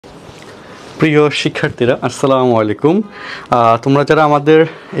প্রিয় শিক্ষার্থীরা আসসালামু আলাইকুম। তোমরা যারা আমাদের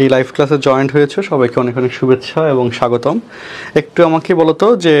এই লাইভ ক্লাসে জয়েন্ট হয়েছো সবাইকে অনেক অনেক শুভেচ্ছা এবং স্বাগতম। একটু আমাকে বলো তো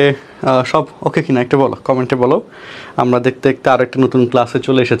যে সব ওকে কিনা, একটু বলো, কমেন্টে বলো। আমরা দেখতে দেখতে আর একটা নতুন ক্লাসে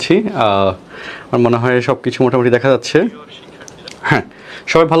চলে এসেছি। আমার মনে হয় সব কিছু মোটামুটি দেখা যাচ্ছে। হ্যাঁ,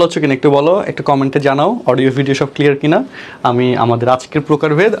 সবাই ভালো হচ্ছে কিনা একটু বলো, একটু কমেন্টে জানাও। অডিও ভিডিও সব ক্লিয়ার কিনা। আমি আমাদের আজকের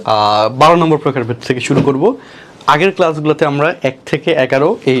প্রকারভেদ 12 নম্বর প্রকারভেদ থেকে শুরু করব। আগের ক্লাসগুলোতে আমরা 1 থেকে 11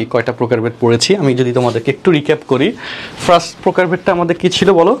 এই কয়টা প্রকারভেদ পড়েছি। আমি যদি তোমাদেরকে একটু রিক্যাপ করি, ফার্স্ট প্রকারভেদটা আমাদের কী ছিল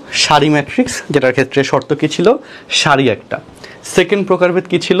বলো? সারি ম্যাট্রিক্স, যেটার ক্ষেত্রে শর্ত কী ছিল? সারি একটা। সেকেন্ড প্রকারভেদ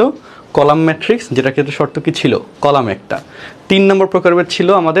কী ছিল? কলাম ম্যাট্রিক্স, যেটার ক্ষেত্রে শর্ত কী ছিল? কলাম একটা। 3 নম্বর প্রকারভেদ ছিল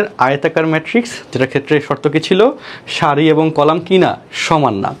আমাদের আয়তাকার ম্যাট্রিক্স, যেটার ক্ষেত্রে শর্ত কী ছিল? সারি এবং কলাম কি না?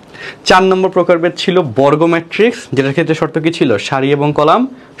 সমান না। 4 নম্বর প্রকারভেদ ছিল বর্গ ম্যাট্রিক্স, যেটার ক্ষেত্রে শর্ত কী ছিল? সারি এবং কলাম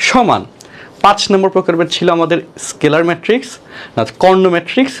সমান। 5 নম্বর প্রকারভেদ ছিল আমাদের স্কেলার ম্যাট্রিক্স, কর্ণ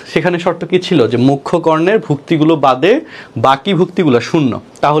ম্যাট্রিক্স। সেখানে শর্ত কী ছিল? যে মুখ্য কর্ণের ভুক্তিগুলো বাদে বাকি ভুক্তিগুলো শূন্য,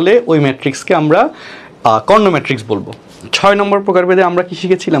 তাহলে ওই ম্যাট্রিক্সকে আমরা কর্ণ ম্যাট্রিক্স বলবো। 6 নম্বর প্রকারভেদে আমরা কি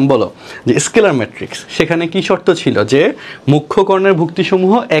শিখেছিলাম বলো? যে স্কেলার ম্যাট্রিক্স। সেখানে কি শর্ত ছিল? যে মুখ্য কর্ণের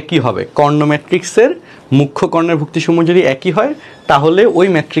ভুক্তিসমূহ একই হবে। কর্ণ ম্যাট্রিক্সের মুখ্য কর্ণের ভুক্তিসমূহ যদি একই হয় তাহলে ওই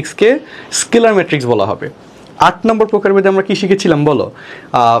ম্যাট্রিক্সকে স্কেলার ম্যাট্রিক্স বলা হবে। 8 নম্বর প্রকারভেদে আমরা কি শিখেছিলাম বলো?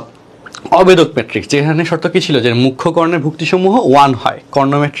 অবেদক ম্যাট্রিক্স, যেখানে শর্ত কী ছিল? যে মুখ্য কর্ণের ভুক্তিসমূহ 1 হয়।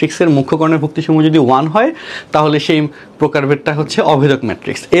 কর্ণ ম্যাট্রিক্সের মুখ্য কর্ণের ভুক্তিসমূহ যদি 1 হয় তাহলে সেই প্রকারভেদটা হচ্ছে অভেদক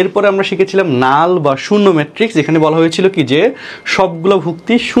ম্যাট্রিক্স। এরপরে আমরা শিখেছিলাম নাল বা শূন্য ম্যাট্রিক্স, যেখানে বলা হয়েছিল কি যে সবগুলো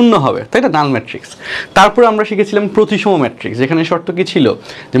ভুক্তি শূন্য হবে, তাই না? নাল ম্যাট্রিক্স। তারপরে আমরা শিখেছিলাম প্রতিসম ম্যাট্রিক্স, যেখানে শর্ত কী ছিল?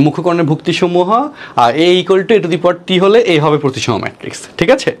 যে মুখ্য কর্ণের ভুক্তিসমূহ a = a⁻t হলে এই হবে প্রতিসম ম্যাট্রিক্স, ঠিক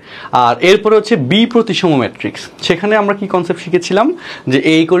আছে? আর এরপরে হচ্ছে বি প্রতিসম ম্যাট্রিক্স। সেখানে আমরা কি কনসেপ্ট শিখেছিলাম? যে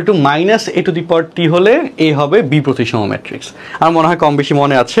a = a⁻t হলে এই হবে বি প্রতিসম ম্যাট্রিক্স। আমার মনে হয় কম বেশি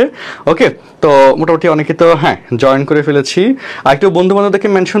মনে আছে। ওকে, তো মোটামুটি অনেকে তো হ্যাঁ জয়েন করে ফেলেছি। আর একটু বন্ধু বান্ধবদেরকে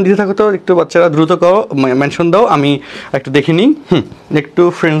মেনশন দিতে থাকো তো, একটু বাচ্চারা দ্রুত করো, মেনশন দাও, আমি একটু দেখে নিই। একটু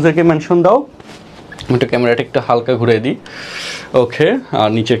ফ্রেন্ডসদেরকে মেনশন দাও। একটু ক্যামেরাটা একটু হালকা ঘুরে দিই। ওকে, আর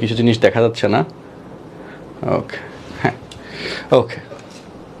নিচে কিছু জিনিস দেখা যাচ্ছে না। ওকে, হ্যাঁ, ওকে,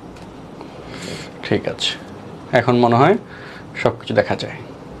 ঠিক আছে। এখন মনে হয় সব কিছু দেখা যায়,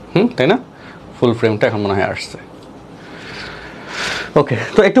 তাই না? ফুল ফ্রেমটা এখন মনে হয় আসছে। ওকে,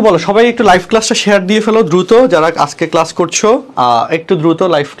 তো একটু বলো সবাই, একটু লাইভ ক্লাসটা শেয়ার দিয়ে ফেলো দ্রুত। যারা আজকে ক্লাস করছো একটু দ্রুত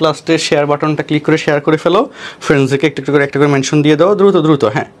লাইভ ক্লাসে শেয়ার বাটনটা ক্লিক করে শেয়ার করে ফেলো। ফ্রেন্ডসদেরকে একটু একটু করে একটা করে মেনশন দিয়ে দাও, দ্রুত দ্রুত।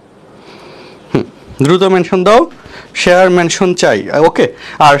 হ্যাঁ, দ্রুত মেনশন দাও, শেয়ার মেনশন চাই। ওকে,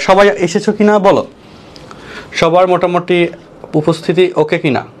 আর সবাই এসেছো কিনা বলো? সবার মোটামুটি উপস্থিতি ওকে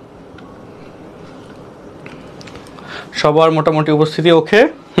কিনা? সবার মোটামুটি উপস্থিতি ওকে?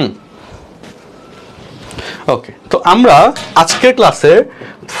 ওকে, তো আমরা আজকের ক্লাসে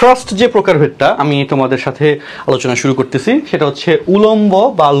ফার্স্ট যে প্রকারভেদটা আমি তোমাদের সাথে আলোচনা শুরু করতেছি সেটা হচ্ছে উলম্ব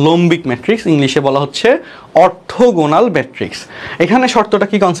বা লম্বিক ম্যাট্রিক্স, ইংলিশে বলা হচ্ছে অর্থোগোনাল ম্যাট্রিক্স। এখানে শর্তটা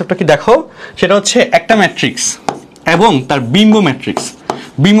কি, কনসেপ্টটা কি দেখো? সেটা হচ্ছে একটা ম্যাট্রিক্স এবং তার বিম্ব ম্যাট্রিক্স।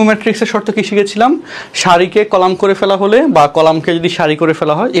 বিম্ব ম্যাট্রিক্সের শর্ত কি শিখেছিলাম? সারিকে কলাম করে ফেলা হলে বা কলামকে যদি সারি করে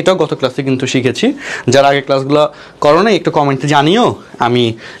ফেলা হয়, এটাও গত ক্লাসে কিন্তু শিখেছি। যারা আগে ক্লাসগুলো করো না একটু কমেন্টে জানিও, আমি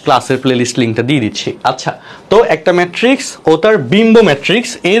ক্লাসের প্লেলিস্ট লিঙ্কটা দিয়ে দিচ্ছি। আচ্ছা, তো একটা ম্যাট্রিক্স ও তার বিম্ব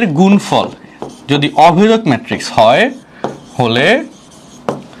ম্যাট্রিক্স এর গুণফল যদি অভেদক ম্যাট্রিক্স হয় হলে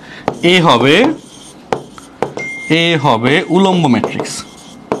এ হবে উলম্ব ম্যাট্রিক্স।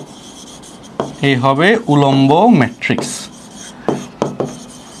 এ হবে উলম্ব ম্যাট্রিক্স।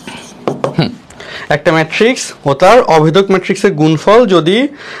 একটা ম্যাট্রিক্স ও তার অভেদক ম্যাট্রিক্সের গুণফল যদি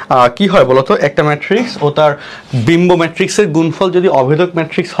কি হয় বলতো? একটা ম্যাট্রিক্স ও তার বিম্ব ম্যাট্রিক্সের গুণফল যদি অভেদক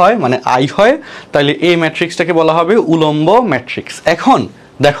ম্যাট্রিক্স হয়, মানে আই হয়, তাহলে এই ম্যাট্রিক্সটাকে বলা হবে উলম্ব ম্যাট্রিক্স। এখন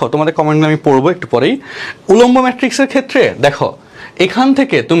দেখো, তোমাদের কমেন্টগুলো আমি পড়বো একটু পরেই। উলম্ব ম্যাট্রিক্সের ক্ষেত্রে দেখো, এখান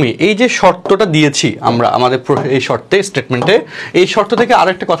থেকে তুমি এই যে শর্তটা দিয়েছি আমরা আমাদের এই শর্তে, স্টেটমেন্টে, এই শর্ত থেকে আরো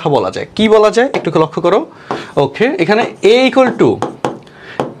একটা কথা বলা যায়। কি বলা যায় একটু লক্ষ্য করো। ওকে, এখানে a =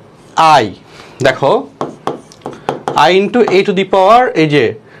 I, দেখো I × a⁻, এই যে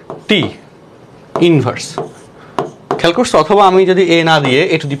t ইনভার্স, খেয়াল করছো? অথবা আমি যদি a না দিয়ে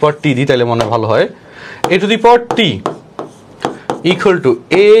a⁻t দিই তাহলে মনে ভালো হয়। a⁻t =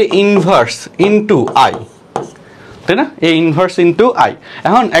 a⁻⁰ I, তাই না? a⁻⁰ I।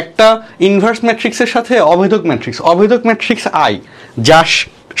 এখন একটা ইনভার্স ম্যাট্রিক্সের সাথে অভেদক ম্যাট্রিক্স I, যার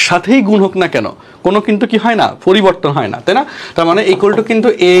সাথেই গুণ হোক না কেন কোনো কিন্তু কি হয় না, পরিবর্তন হয় না, তাই না? তার মানে কিন্তু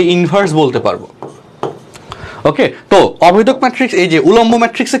a⁻ বলতে পারবো। ওকে, তো অভেদক ম্যাট্রিক্স, এই যে উলম্ব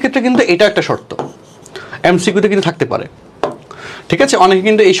ম্যাট্রিক্সের ক্ষেত্রে কিন্তু এটা একটা শর্ত, এমসিকিউতে কিন্তু থাকতে পারে। ঠিক আছে, অনেকে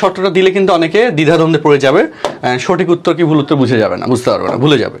কিন্তু এই শর্তটা দিলে কিন্তু অনেকে দ্বিধাদ্বন্দ্বে পড়ে যাবে, সঠিক উত্তর কি ভুল উত্তর বুঝে যাবে না, বুঝতে পারবে না,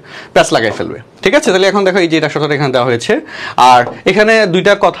 ভুলে যাবে, প্যাচ লাগাই ফেলবে। ঠিক আছে, তাহলে এখন দেখো এই যে এটা শর্তটা এখানে দেওয়া হয়েছে, আর এখানে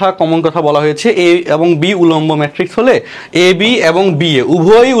দুইটা কথা কমন কথা বলা হয়েছে, এ এবং বি উলম্ব ম্যাট্রিক্স হলে এ বি এবং বি এ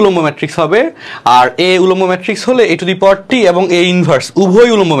উভয়ই উলম্ব ম্যাট্রিক্স হবে, আর এ উলম্ব ম্যাট্রিক্স হলে এ টু দি পাওয়ার টি এবং এ ইনভার্স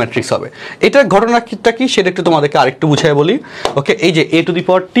উভয়ই উলম্ব ম্যাট্রিক্স হবে। এটার ঘটনাটা কি সেটা একটু তোমাদেরকে আরেকটু বুঝাই বলি। ওকে, এই যে এ টু দি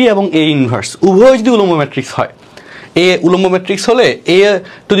পাওয়ার টি এবং এ ইনভার্স উভয় যদি উলম্ব ম্যাট্রিক্স হয়, এ উলম্ব ম্যাট্রিক্স হলে এ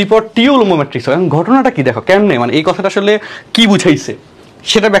টু দি পাওয়ার টি উলম্ব ম্যাট্রিক্স হয়। ঘটনাটা কি দেখো কেমনে, মানে এই কথাটা আসলে কি বুঝাইছে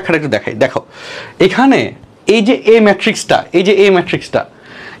সেটা ব্যাখ্যাটা একটু দেখাই। দেখো এখানে এই যে এ ম্যাট্রিক্সটা, এই যে এ ম্যাট্রিক্সটা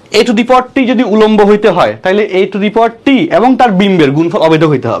এ টু দি পাওয়ার টি যদি উলম্ব হইতে হয় তাহলে এ টু দি পাওয়ার টি এবং তার বিম্বের গুণফল অভেদ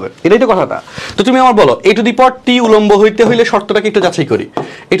হইতে হবে, এটাই তো কথাটা। তো তুমি আমার বলো এ টু দি পাওয়ার টি উলম্ব হইতে হইলে শর্তটাকে একটু যাচাই করি।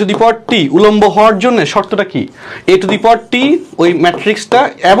 এ টু দি পাওয়ার টি উলম্ব হওয়ার জন্য শর্তটা কি, এ টু দি পাওয়ার টি ওই ম্যাট্রিক্সটা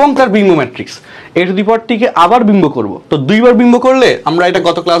এবং তার বিম্ব ম্যাট্রিক্স এ টু দি পাওয়ার টিকে আবার বিম্ব করব। তো দুইবার বিম্ব করলে আমরা এটা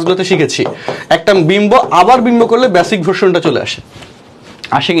গত ক্লাসগুলোতে শিখেছি, একটা বিম্ব আবার বিম্ব করলে বেসিক ভার্সনটা চলে আসে,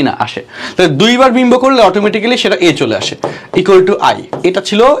 আসে কি না আসে। তাহলে দুইবার বিম্ব করলে অটোমেটিক্যালি সেটা এ চলে আসে ইকুয়াল টু আই। এটা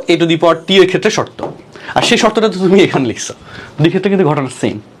ছিল এ টু দি পাওয়ার টি এর ক্ষেত্রে শর্ত, আর সেই শর্তটা তো তুমি এখানে লিখছো, দুই ক্ষেত্রে কিন্তু ঘটনা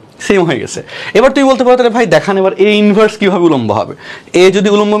সেম হয়ে গেছে। এবার তুমি বলতে পারো তাহলে ভাই দেখান এবার এ ইনভার্স কিভাবে উলম্ব হবে, এ যদি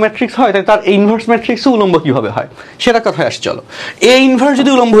উলম্ব ম্যাট্রিক্স হয় তাহলে তার এ ইনভার্স ম্যাট্রিক্সও উলম্ব কিভাবে হয় সেটা কথায় আসে। চলো, এ ইনভার্স যদি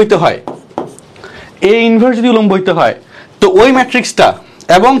উলম্ব হইতে হয়, এ ইনভার্স যদি উলম্ব হইতে হয় তো ওই ম্যাট্রিক্সটা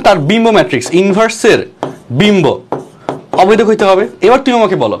এবং তার বিম্ব ম্যাট্রিক্স ইনভার্সের বিম্ব অবৈধ হইতে হবে। এবার তুমি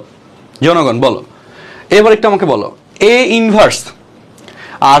আমাকে বলো জনগণ, বলো এবার একটু আমাকে বলো এ ইনভার্স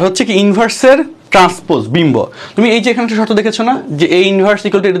আর হচ্ছে কি ইনভার্সের ট্রান্সপোজ বিম্ব, তুমি এই যে এখানে একটা শর্ত দেখেছো না যে A inverse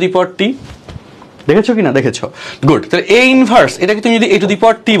equal to A to the পাওয়ার টি, দেখেছো কি না, দেখেছো, গুড। তাহলে এ ইনভার্স এটাকে তুমি যদি এ টু দি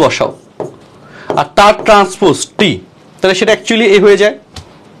পাওয়ার টি বসাও আর তার ট্রান্সপোজ টি, তাহলে সেটা অ্যাকচুয়ালি এ হয়ে যায়।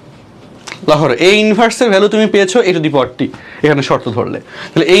 লাহোর এ ইনভার্সের ভ্যালু তুমি পেয়েছো এ টু দি পাওয়ার টি, এখানে শর্ত ধরলে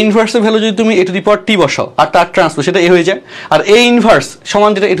তাহলে এ ইনভার্সের ভ্যালু যদি তুমি এ টু দি পাওয়ার টি বসাও আর তার ট্রান্সপোজ সেটা এ হয়ে যায়, আর এ ইনভার্স সমান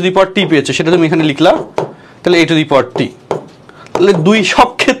যেটা এ টু দি পাওয়ার টি পেয়েছো সেটা তুমি এখানে লিখলা, তাহলে এ টু দি পাওয়ার টি। তাহলে দুই সব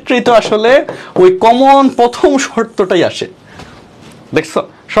ক্ষেত্রেই তো আসলে ওই কমন প্রথম শর্তটাই আসে, দেখছো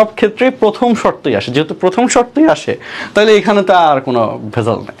সব ক্ষেত্রে প্রথম শর্তই আসে, যেহেতু প্রথম শর্তই আসে তাহলে এখানে তো আর কোনো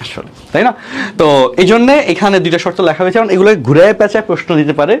ভেজাল নেই আসলে, তাই না? তো এই জন্যে এখানে দুইটা শর্ত লেখা হয়েছে, কারণ এগুলো ঘুরায় পেঁচায় প্রশ্ন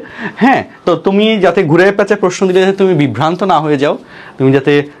দিতে পারে। হ্যাঁ, তো তুমি যাতে ঘুরায় পেঁচায় প্রশ্ন দিলে যাতে তুমি বিভ্রান্ত না হয়ে যাও, তুমি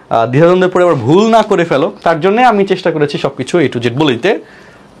যাতে দ্বিধাদ্বন্দ্বে পড়ে আবার ভুল না করে ফেলো, তার জন্য আমি চেষ্টা করেছি সবকিছু এ টু জেড বলে দিতে।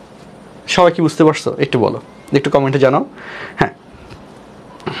 সবাই কি বুঝতে পারছো একটু বলো, একটু কমেন্টে জানাও। হ্যাঁ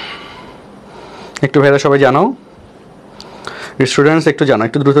একটু ভাইরা সবাই জানাও, স্টুডেন্টস একটু জানাও,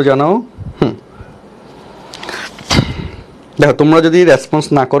 একটু দ্রুত জানাও। দেখো তোমরা যদি রেসপন্স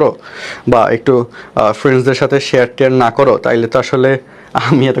না করো বা একটু ফ্রেন্ডসদের সাথে শেয়ার টেয়ার না করো তাইলে তো আসলে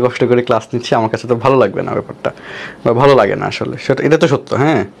আমি এত কষ্ট করে ক্লাস নিচ্ছি, আমার কাছে তো ভালো লাগবে না ব্যাপারটা, বা ভালো লাগে না আসলে, সেটা এটা তো সত্য।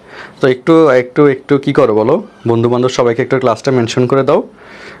 হ্যাঁ, তো একটু একটু একটু কী করো বলো, বন্ধু বান্ধব সবাইকে একটু ক্লাসটা মেনশন করে দাও।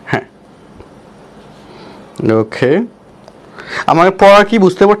 হ্যাঁ ওকে, আমার পড়া কি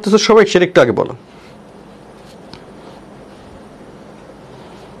বুঝতে পারতেছো সবাই সেটা একটু আগে বলো।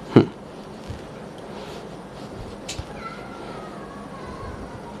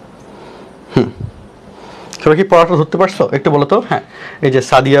 সবাই কি পড়াটা ধরতে পারছো একটু বলো তো। হ্যাঁ, এই যে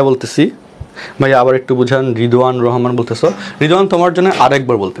সাদিয়া বলতেছি, ভাই আবার একটু বুঝান। রিদওয়ান রহমান বলতেছো, রিদওয়ান তোমার জন্য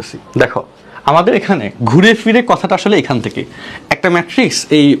আরেকবার বলতেছি। দেখো আমাদের এখানে ঘুরে ফিরে কথাটা আসলে এখান থেকে একটা ম্যাট্রিক্স,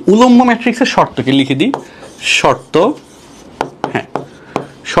 এই উলম্ব ম্যাট্রিক্সের শর্তকে লিখে দিই। শর্ত, হ্যাঁ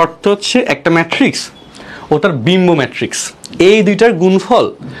শর্ত হচ্ছে একটা ম্যাট্রিক্স ও তার বিম্ব ম্যাট্রিক্স এই দুইটার গুণফল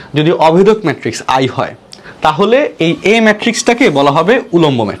যদি অভেদক ম্যাট্রিক্স আই হয় তাহলে এই এ ম্যাট্রিক্সটাকে বলা হবে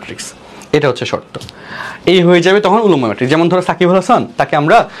উলম্ব ম্যাট্রিক্স, এটা হচ্ছে শর্ত। এই হয়ে যাবে তখন উলম্ব ম্যাট্রিক্স। যেমন ধরো সাকিব আল হাসান, তাকে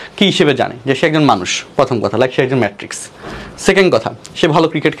আমরা কি হিসেবে জানি যে সে একজন মানুষ, প্রথম কথা, লাইক সে একজন ম্যাট্রিক্স। সেকেন্ড কথা, সে ভালো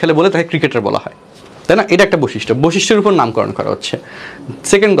ক্রিকেট খেলে বলে তাকে ক্রিকেটার বলা হয়, তাই না? এটা একটা বৈশিষ্ট্য, বৈশিষ্ট্যের উপর নামকরণ করা হচ্ছে।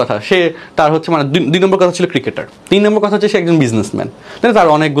 সেকেন্ড কথা, সে তার হচ্ছে মানে দুই নম্বর কথা ছিল ক্রিকেটার। তিন নম্বর কথা হচ্ছে সে একজন বিজনেসম্যান, তাই না? তার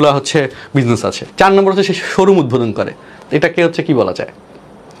অনেকগুলো হচ্ছে বিজনেস আছে। চার নম্বর হচ্ছে সে শোরুম উদ্বোধন করে, এটাকে হচ্ছে কি বলা যায়?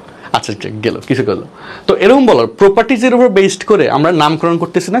 আচ্ছা গেল কিছু করলো। তো এরকম বলার প্রপার্টিজের উপর বেসড করে আমরা নামকরণ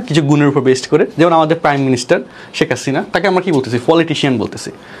করতেছি না, কিছু গুণের উপর বেসড করে। যেমন আমাদের প্রাইম মিনিস্টার শেখ হাসিনা, তাকে আমরা কি বলতেছি? পলিটিশিয়ান বলতেছি,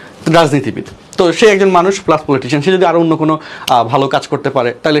 রাজনীতিবিদ। তো সে একজন মানুষ প্লাস পলিটিশিয়ান, সে যদি আরও অন্য কোনো ভালো কাজ করতে পারে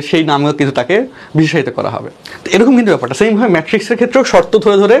তাহলে সেই নামেও কিন্তু তাকে বিশেষায়িত করা হবে। তো এরকম কিন্তু ব্যাপারটা সেমভাবে ম্যাট্রিক্সের ক্ষেত্রেও শর্ত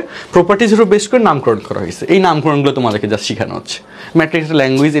ধরে ধরে প্রপার্টিজের উপর বেস করে নামকরণ করা হয়েছে। এই নামকরণগুলো তোমাদেরকে জাস্ট শেখানো হচ্ছে। ম্যাট্রিক্সের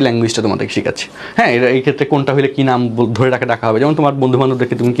ল্যাঙ্গুয়েজ, এই ল্যাঙ্গুয়েজটা তোমাদেরকে শেখাচ্ছে। হ্যাঁ, এই ক্ষেত্রে কোনটা হলে কী নাম ধরে ডাকা হবে। যেমন তোমার বন্ধু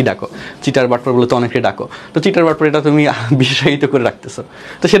বান্ধবদেরকে তুমি কি ডাকো? চিটার বাটপার বলে তো অনেকে ডাকো। তো চিটার বাটপার এটা তুমি বিশেষায়িত করে রাখতেছো,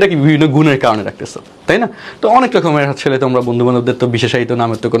 তো সেটা কি বিভিন্ন গুণের কারণে রাখতেছো, তাই না? তো অনেক রকমের ছেলে তোমরা বন্ধু বান্ধবদের তো বিশেষায়িত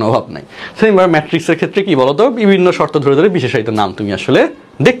নামের তো কোনো অভাব নাই। সেমভাবে ম্যাট্রিক্সের ক্ষেত্রে কি বলতো বিভিন্ন শর্ত ধরে ধরে বিশেষায়িত নাম তুমি আসলে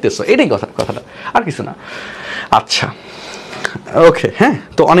দেখতেছো, এটাই কথাটা, আর কিছু না। আচ্ছা ওকে, হ্যাঁ,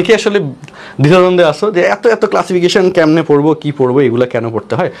 তো অনেকেই আসলে দ্বিধাদ্বন্দ্বে আসো যে এত এত ক্লাসিফিকেশন কেমনে পড়বো, কি পড়বো, এগুলো কেন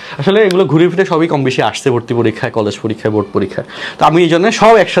পড়তে হয়। আসলে এগুলো ঘুরে ফিরে সবই কম বেশি আসছে ভর্তি পরীক্ষায়, কলেজ পরীক্ষায়, বোর্ড পরীক্ষায়। তো আমি এই জন্য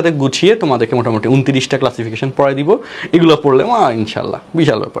সব একসাথে গুছিয়ে তোমাদেরকে মোটামুটি 29টা ক্লাসিফিকেশন পড়াই দিব। এগুলো পড়লে ইনশাল্লাহ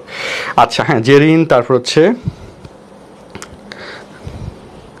বিশাল ব্যাপার। আচ্ছা হ্যাঁ, জেরিন, তারপর হচ্ছে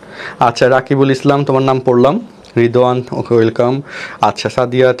আচ্ছা রাকিবুল ইসলাম, তোমার নাম পড়লাম। Ridwan, okay welcome. আচ্ছা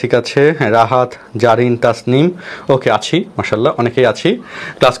সাদিয়া, ঠিক আছে। হ্যাঁ রাহাত, জারিন, তাসনিম, ওকে আছি মাশাল্লাহ, অনেকেই আছি,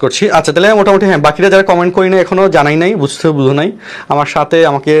 ক্লাস করছি। আচ্ছা তাহলে মোটামুটি হ্যাঁ, বাকিরা যারা কমেন্ট করি না এখনও জানাই নাই, বুঝো নাই, আমার সাথে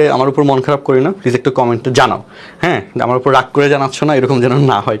আমার উপর মন খারাপ করি না, প্লিজ একটু কমেন্টে জানাও। হ্যাঁ, আমার উপর রাগ করে জানাচ্ছ না, এরকম যেন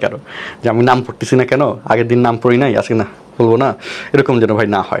না হয় কারো, যে আমি নাম পড়তেছি না কেন, আগের দিন নাম পড়ি নাই আজকে না বলবো না, এরকম যেন ভাই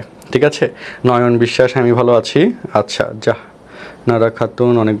না হয়, ঠিক আছে। নয়ন বিশ্বাস, আমি ভালো আছি। আচ্ছা নারা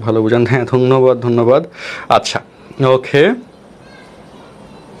খাতুন, অনেক ভালো বুঝান, হ্যাঁ ধন্যবাদ। আচ্ছা ওকে,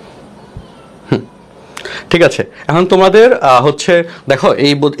 ঠিক আছে। এখন তোমাদের হচ্ছে দেখো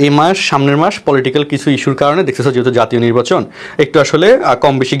এই মাস, সামনের মাস পলিটিক্যাল কিছু ইস্যুর কারণে দেখতেছো, যেহেতু জাতীয় নির্বাচন একটু আসলে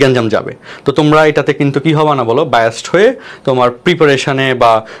কম বেশি গ্যাঞ্জাম যাবে। তো তোমরা এটাতে কিন্তু কি হবে না বলো, বায়াসড হয়ে তোমার প্রিপারেশনে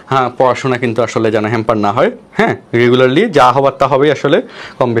বা পড়াশোনা কিন্তু আসলে যেন হ্যাম্পার না হয়। হ্যাঁ, রেগুলারলি যা হবার তা হবে আসলে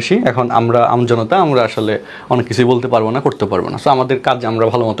কম বেশি। এখন আমরা আমজনতা, আমরা আসলে অনেক কিছুই বলতে পারবো না, করতে পারবো না। সো আমাদের কাজ আমরা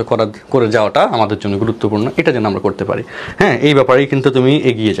ভালো মতো করে যাওয়াটা আমাদের জন্য গুরুত্বপূর্ণ, এটা যেন আমরা করতে পারি। হ্যাঁ, এই ব্যাপারেই কিন্তু তুমি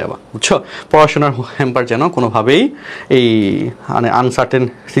এগিয়ে যাবা, বুঝছো। পড়াশোনার হ্যাম্পার যেন কোনোভাবেই এই মানে আনসার্টেন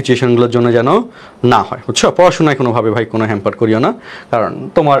সিচুয়েশনগুলোর জন্য যেন না হয়, বুঝছো। পড়াশোনায় কোনোভাবে ভাই কোনো হ্যাম্পার করিও না, কারণ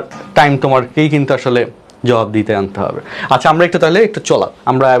তোমার টাইম তোমারকেই কিন্তু আসলে জবাব দিতে আনতে হবে। আচ্ছা আমরা তাহলে একটু চলা,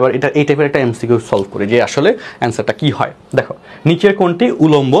 আমরা এবার এই টাইপের একটা এমসিকিউ সলভ করি যে আসলে অ্যান্সারটা কি হয়। দেখো নিচের কোনটি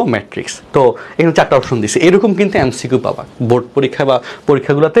উলম্ব ম্যাট্রিক্স, তো এখানে 4টা অপশন দিছে, এরকম কিন্তু এমসিকিউ পাবা বোর্ড পরীক্ষা বা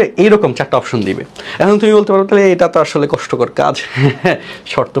পরীক্ষাগুলোতে, এইরকম 4টা অপশন দিবে। এখন তুমি বলতে পারো তাহলে এটা তো আসলে কষ্টকর কাজ,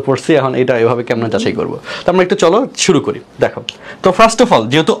 শর্ত পড়ছি, এখন এটা এভাবে কেমন যাচাই করবো। তো আমরা একটু চলো শুরু করি। দেখো তো ফার্স্ট অফ অল,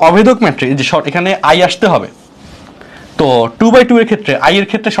 যেহেতু অভেদক ম্যাট্রিক্স, যে শর্ট এখানে আই আসতে হবে, তো 2/2 এর ক্ষেত্রে আই এর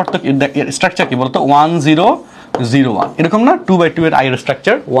ক্ষেত্রে শর্ত স্ট্রাকচার কি বলতো, 1 0 0 1, এরকম না। 2/2 এর আই এর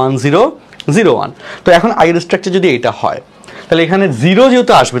স্ট্রাকচার 1 0 0 1। তো এখন আই এর স্ট্রাকচার যদি এটা হয়, তাহলে এখানে 0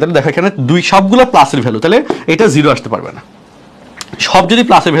 যেহেতু আসবে, তাহলে দেখো এখানে সবগুলো প্লাসের ভ্যালু, তাহলে এটা 0 আসতে পারবে না। সব যদি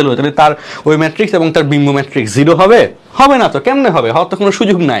প্লাসের ভ্যালু হয়, তাহলে তার ওই ম্যাট্রিক্স এবং তার বিম্ব ম্যাট্রিক্স 0 হবে না। তো কেমনে হবে, হওয়ার তো কোনো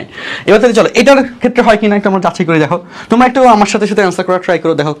সুযোগ নাই। এবার তাহলে চলো এটার ক্ষেত্রে হয় কিনা একটু আমরা যাচাই করে দেখো। তোমরা একটু আমার সাথে অ্যান্সার করার ট্রাই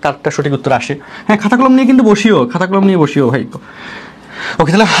করো, দেখো কারটা সঠিক উত্তর আসে। হ্যাঁ, খাতা কলম নিয়ে কিন্তু বসিও ভাই।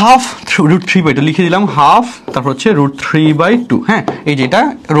 ওকে, তাহলে হাফ √3/2 লিখে দিলাম, হাফ, তারপর হচ্ছে √3/2। হ্যাঁ, এই যে এটা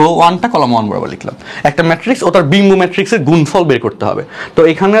রো 1টা কলাম 1 বরাবর লিখলাম। একটা ম্যাট্রিক্স ও তার বিম্ব ম্যাট্রিক্সের গুণফল বের করতে হবে। তো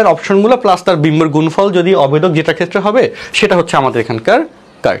এখানের অপশনগুলো প্লাস তার বিম্বর গুণফল যদি অভেদক যেটা ক্ষেত্রে হবে, সেটা হচ্ছে আমাদের এখানকার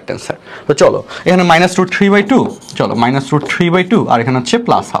কারেক্ট অ্যান্সার। তো চলো এখানে -√3/2, চলো -√3/2, আর এখানে হচ্ছে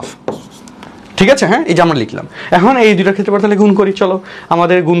প্লাস হাফ, ঠিক আছে। হ্যাঁ, এই যে আমরা লিখলাম। এখন এই দুটার ক্ষেত্রে তাহলে গুণ করি। চলো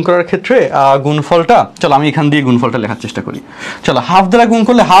আমাদের গুণ করার ক্ষেত্রে গুণফলটা, চলো আমি এখান দিয়ে গুণফলটা লেখার চেষ্টা করি। চলো হাফ দ্বারা গুণ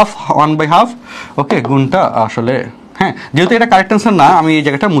করলে হাফ, 1/2। ওকে, গুণটা আসলে হ্যাঁ, যেহেতু এটা কারেক্ট অ্যান্সার না, আমি এই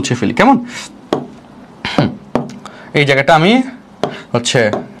জায়গাটা মুছে ফেলি, কেমন। এই জায়গাটা আমি হচ্ছে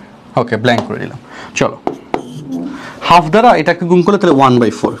ওকে ব্ল্যাঙ্ক করে দিলাম। চলো হাফ দ্বারা এটাকে গুণ করলে তাহলে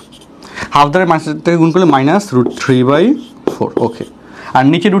 1/4, হাফ দ্বারা মাইনাসটাকে গুণ করলে -√3/4। ওকে, আর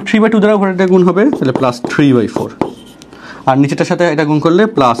নিচে √3/2 দ্বারা উপরেটা গুণ হবে, তাহলে +3/4, আর নিচেটার সাথে এটা গুণ করলে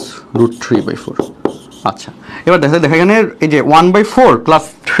 +√3/4। আচ্ছা এবার দেখা এখানে এই যে 1/4 +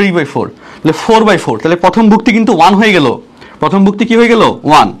 3/4, তাহলে 4/4, তাহলে প্রথম ভুক্তি কিন্তু 1 হয়ে গেল, প্রথম ভুক্তি কি হয়ে গেল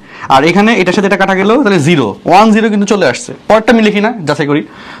 1, আর এখানে এটার সাথে এটা কাটা গেল, তাহলে 0 1 0 কিন্তু চলে আসছে। পরেরটা মিলে কিনা যাচাই করি।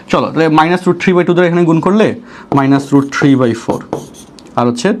 চলো তাহলে -√3/2 দ্বারা এখানে গুণ করলে -√3/4, আর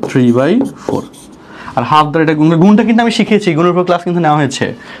হচ্ছে 3/4, আর হাফ দ্বারা এটা গুণটা কিন্তু আমি শিখিয়েছি, গুণের উপর ক্লাস কিন্তু নেওয়া হয়েছে।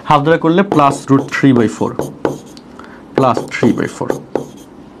 হাফ দ্বারা করলে +√3/4, +3/4,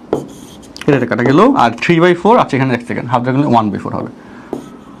 এটা কাটা গেল, আর 3/4 আছে এখানে, 1 সেকেন্ড, হাফ দ্বারা করলে 1/4 হবে।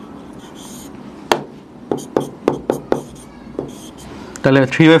 তাহলে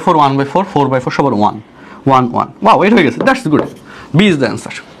 3/4 1/4 4/4 সবার 1 1 1। ওয়াও, এটা হয়ে গেছে, that's good, B is the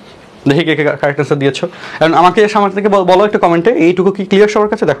answer. দেখি কে কারেক্ট অ্যান্সার দিয়েছো। কারণ আমাকে সামনে থেকে বলো একটু কমেন্টে, এইটুকু কি ক্লিয়ার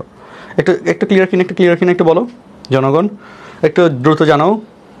সবার কাছে? দেখো একটু ক্লিয়ার কিনা একটু বলো জনগণ, একটু দ্রুত জানাও।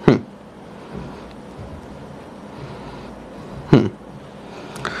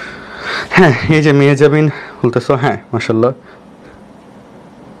 হ্যাঁ, এই যে মেয়ে যাবিন বলতেছো, হ্যাঁ মাশাল্লাহ।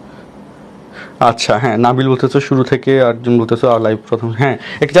 আচ্ছা হ্যাঁ, নাবিল বলতেছো শুরু থেকে, আরেকজন বলতেছো আর লাইভ প্রথম। হ্যাঁ,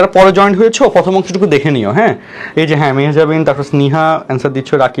 একটু যারা পরে জয়েন্ট হয়েছো প্রথম অংশটুকু দেখে নিও। হ্যাঁ, এই যে হ্যাঁ মেয়ে যাবিন, তারপর স্নেহা অ্যান্সার দিচ্ছ,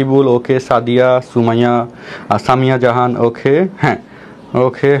 রাকিবুল ওকে, সাদিয়া, সুমাইয়া, সামিয়া জাহান ওকে। হ্যাঁ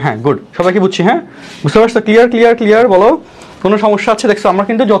ওকে, হ্যাঁ গুড, সবাইকে বুঝছি, হ্যাঁ বুঝতে পারছো? ক্লিয়ার ক্লিয়ার ক্লিয়ার, বলো কোনো সমস্যা আছে? দেখছো আমরা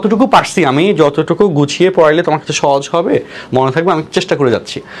কিন্তু যতটুকু পারছি, আমি যতটুকু গুছিয়ে পড়াইলে তোমার কাছে সহজ হবে, মনে থাকবে, আমি চেষ্টা করে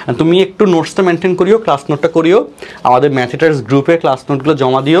যাচ্ছি। তুমি একটু নোটসটা মেনটেন করিও, ক্লাস নোটটা করিও, আমাদের ম্যাথেটার্স গ্রুপে ক্লাস নোটগুলো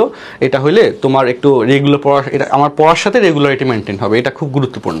জমা দিও। এটা হলে তোমার একটু রেগুলার পড়া, এটা আমার পড়ার সাথে রেগুলারিটি মেনটেন হবে, এটা খুব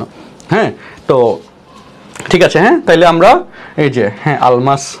গুরুত্বপূর্ণ। হ্যাঁ, তো ঠিক আছে, হ্যাঁ তাইলে আমরা এই যে, হ্যাঁ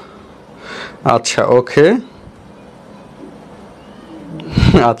আলমাস, আচ্ছা ওকে,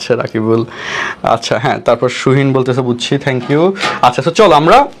 আচ্ছা রাকিবুল, আচ্ছা হ্যাঁ, তারপর সুহিন বলতেছে বুঝছি, থ্যাংক ইউ। আচ্ছা তো চলো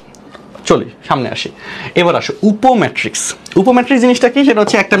আমরা চলি সামনে আসি। এবার আসো উপম্যাট্রিক্স। উপম্যাট্রিক্স জিনিসটা কি? সেটা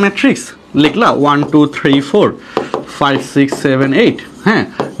হচ্ছে একটা ম্যাট্রিক্স লিখলা 1 2 3 4 5 6 7 8, হ্যাঁ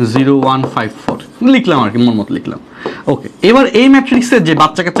 0 1 5 4 লিখলাম আর কি, মন মতো লিখলাম। ওকে, এবার এই ম্যাট্রিক্সের যে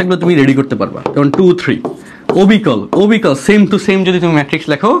বাচ্চা কাচ্চাগুলো তুমি রেডি করতে পারবা, যেমন 2 3 অবিকল, অবিকল সেম টু সেম যদি তুমি ম্যাট্রিক্স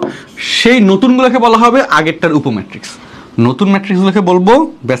লেখো, সেই নতুনগুলোকে বলা হবে আগেরটার উপম্যাট্রিক্স। নতুন ম্যাট্রিক্সগুলোকে বলবো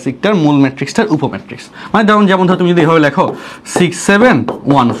বেসিকটার, মূল ম্যাট্রিক্সটার উপম্যাট্রিক্স। মানে যেমন ধরো তুমি যদি এভাবে লেখো 6 7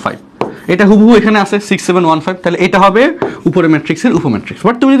 1 5, এটা হুবহু এখানে আছে 6 7 1 5, তাহলে এটা হবে উপরে ম্যাট্রিক্সের উপম্যাট্রিক্স।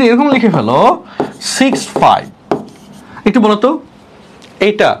 বাট তুমি যদি এরকম লিখে ফেলো 6 5, একটু বলো তো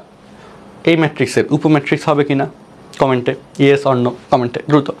এইটা এই ম্যাট্রিক্সের উপম্যাট্রিক্স হবে কিনা কমেন্টে, ইয়েস অর নো কমেন্টে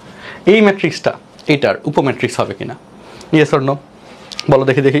দ্রুত। এই ম্যাট্রিক্সটা এটার উপম্যাট্রিক্স হবে কিনা, ইয়েস অর নো বলো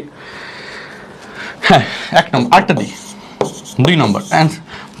দেখি দেখি। হ্যাঁ, 1 নম্বর, আরেকটা দিই 2 নম্বর,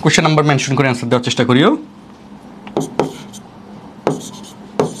 কোয়েশ্চেন নাম্বার মেনশন করে অ্যান্সার দেওয়ার চেষ্টা করিও।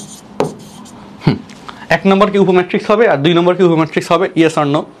 1 নম্বর কি উপম্যাট্রিক্স হবে আর 2 নম্বর কি উপম্যাট্রিক্স হবে, ইয়েস অর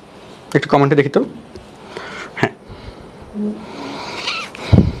নো একটু কমেন্টে দেখি তো। হ্যাঁ,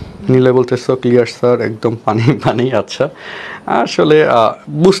 নিলে বলতেছো ক্লিয়ার স্যার, একদম পানি পানি। আচ্ছা, আসলে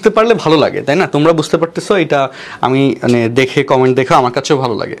বুঝতে পারলে ভালো লাগে তাই না? তোমরা বুঝতে পারতেছো, এটা আমি মানে দেখে কমেন্ট দেখে আমার কাছেও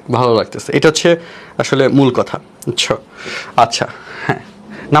ভালো লাগে, ভালো লাগতেছে, এটা হচ্ছে আসলে মূল কথা। আচ্ছা আচ্ছা, হ্যাঁ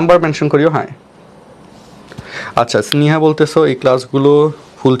নাম্বার মেনশন করিও। হ্যাঁ আচ্ছা, স্নেহা বলতেছো এই ক্লাসগুলো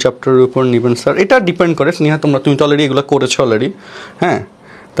ফুল চ্যাপ্টারের উপর নেবেন স্যার। এটা ডিপেন্ড করে স্নেহা, তুমি তো অলরেডি এগুলো করেছো অলরেডি, হ্যাঁ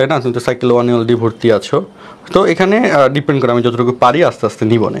তাই না? তুমি তো সাইকেল 1-এ অলরেডি ভর্তি আছো, তো এখানে ডিপেন্ড করে, আমি যতটুকু পারি আস্তে আস্তে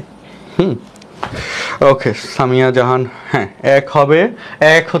নিব না। ওকে, সামিয়া জাহান, হ্যাঁ 1 হবে,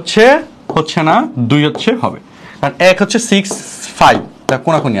 1 হচ্ছে না, 2 হচ্ছে হবে, কারণ 1 হচ্ছে 6 5, তা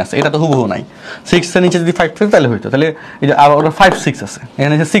কোনাকুনি আছে, এটা তো হুবহু নাই। 6 এর নিচে যদি 5 থাকে তাহলে হইতো, তাহলে এই যে আর 5 6 আছে,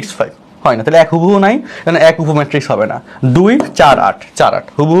 এখানে যে 6 5 হয় না, তাহলে 1 হুবহু নাই, এখানে 1 উপম্যাট্রিক্স হবে না। 2 4 8 4 8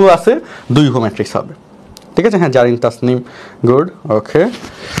 হুবহু আছে, 2 উপম্যাট্রিক্স হবে। ঠিক আছে, হ্যাঁ জারিন তাসনিম গুড, ওকে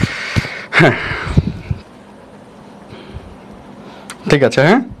হ্যাঁ ঠিক আছে,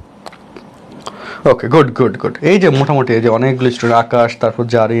 হ্যাঁ ওকে গুড গুড গুড। এই যে মোটামুটি এই যে অনেকগুলো স্টুডেন্ট, আকাশ, তারপর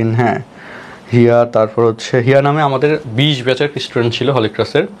জারিন, হ্যাঁ হিয়া, তারপর হচ্ছে হিয়া নামে আমাদের 20 ব্যাচের স্টুডেন্ট ছিল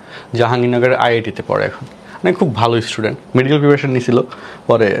হলিক্রসের, জাহাঙ্গীরনগরের আইআইটিতে পড়ে এখন, মানে খুব ভালো স্টুডেন্ট, মেডিকেল প্রিপারেশন নিয়েছিল,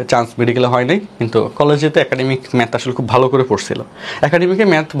 পরে চান্স মেডিকেলে হয় নাই, কিন্তু কলেজেতে একাডেমিক ম্যাথ আসলে খুব ভালো করে পড়ছিল। একাডেমিকে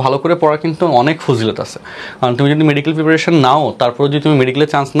ম্যাথ ভালো করে পড়া কিন্তু অনেক ফজিলত আছে, কারণ তুমি যদি মেডিকেল প্রিপারেশন নাও, তারপর যদি তুমি মেডিকেলে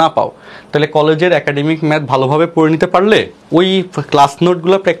চান্স না পাও, তাহলে কলেজের একাডেমিক ম্যাথ ভালোভাবে পড়ে নিতে পারলে ওই ক্লাস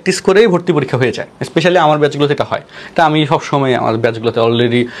নোটগুলো প্র্যাকটিস করেই ভর্তি পরীক্ষা হয়ে যায়। স্পেশালি আমার ব্যাচগুলোতে এটা হয়, তা আমি সবসময় আমার ব্যাচগুলোতে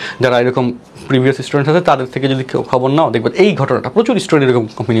অলরেডি যারা এরকম প্রিভিয়াস স্টুডেন্ট আছে তাদের থেকে যদি খবর নাও, দেখবে এই ঘটনাটা প্রচুর স্টুডেন্ট এরকম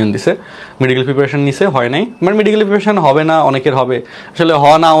অপিনিয়ন দিছে, মেডিকেল প্রিপারেশন নিছে হয় নাই, মানে মেডিকেল প্রিপারেশন হবে না, অনেকের হবে, আসলে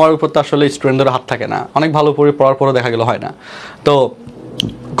হওয়া না হওয়ার উপর তো আসলে স্টুডেন্টদের হাত থাকে না, অনেক ভালো করে পড়ার পরও দেখা গেল হয় না। তো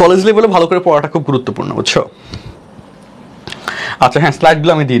কলেজ লেভেলে ভালো করে পড়াটা খুব গুরুত্বপূর্ণ, বুঝছো? আচ্ছা হ্যাঁ,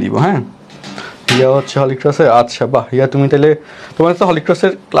 স্লাইডগুলো আমি দিয়ে দিব। হ্যাঁ, হিয়া হচ্ছে হলিক্রসে, আচ্ছা বাহ হিয়া, তুমি তাহলে তোমার তো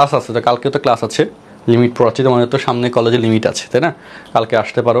হলিক্রসের ক্লাস আছে, তো কালকেও তো ক্লাস আছে, লিমিট পড়াচ্ছি তোমাদের তো, সামনে কলেজে লিমিট আছে তাই না? কালকে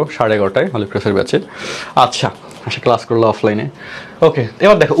আসতে পারো 11:30টায় হলিক্রসের ব্যাচে। আচ্ছা আচ্ছা, ক্লাস করলো অফলাইনে। ওকে,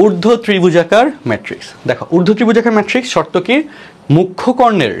 এবার দেখো ঊর্ধ্ব ত্রিভুজাকার ম্যাট্রিক্স। দেখো ঊর্ধ্ব ত্রিভুজাকার ম্যাট্রিক্স শর্ত কি? মুখ্য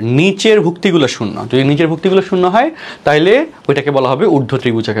কর্ণের নিচের ভুক্তিগুলো শূন্য, যদি নিচের ভুক্তিগুলো শূন্য হয় তাহলে ওইটাকে বলা হবে ঊর্ধ্ব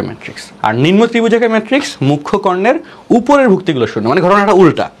ত্রিভুজাকার ম্যাট্রিক্স। আর নিম্ন ত্রিভুজাকার ম্যাট্রিক্স মুখ্য কর্ণের উপরের ভুক্তিগুলো শূন্য, মানে ঘটনাটা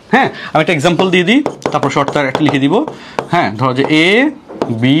উল্টা। হ্যাঁ, আমি একটা এক্সাম্পল দিয়ে দিই, তারপর শর্ত একটা লিখে দিব। হ্যাঁ, ধরো যে এ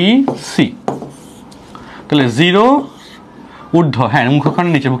বি সি, তাহলে 0 ঊর্ধ্ব, হ্যাঁ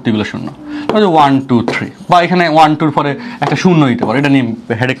মুখ্যকর্ণের নিচের ভুক্তিগুলো শূন্য, 1 2 3, বা এখানে 1 2 পরে একটা শূন্য হইতে পারে, এটা নিয়ে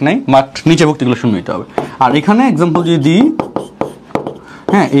হেডেক নাই, বাট নিচে ভুক্তিগুলো শূন্য হইতে হবে। আর এখানে এক্সাম্পল যদি দিই,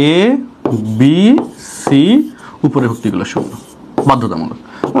 হ্যাঁ এ বি সি উপরে ভুক্তিগুলো শূন্য, বাধ্যতামূলক,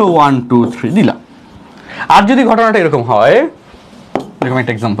 1 2 3 দিলাম। আর যদি ঘটনাটা এরকম হয়, এরকম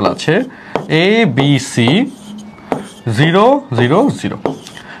একটা এক্সাম্পল আছে, এ বি সি 0 0 0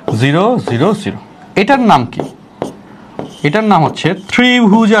 0 0 0, এটার নাম কি? এটার নাম হচ্ছে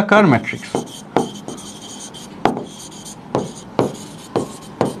ত্রিভুজাকার ম্যাট্রিক্স।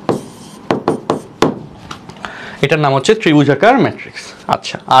 এটার নাম হচ্ছে ত্রিভুজাকার ম্যাট্রিক্স।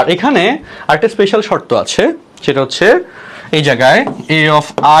 আচ্ছা, আর এখানে আরেকটা স্পেশাল শর্ত আছে, সেটা হচ্ছে এই জায়গায় এ of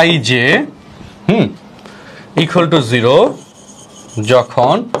I J equal to 0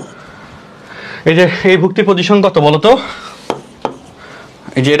 যখন এই যে এই ভুক্তির পজিশন কত বলতো,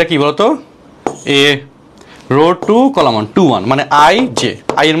 এই যে এটা কি বলতো, এ রো 2 কলাম 1 2 1, মানে আই জে,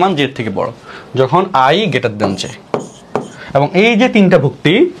 আই এর মান জের থেকে বড় যখন আই গ্রেটার দেন জে। এবং এই যে তিনটা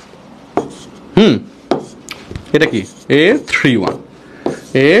ভুক্তি, এটা কি এ 3 1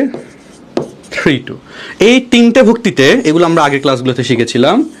 এ 3 2, এই তিনটে ভুক্তিতে, এগুলো আমরা আগের ক্লাসগুলোতে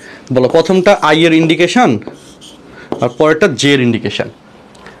শিখেছিলাম। বলো, প্রথমটা আই এর ইন্ডিকেশন আর পরেরটা জে এর ইন্ডিকেশন,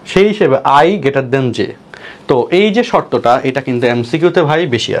 সেই হিসেবে আই গ্রেটার দেন জে। তো এই যে শর্তটা, এটা কিন্তু এমসিকিউতে ভাই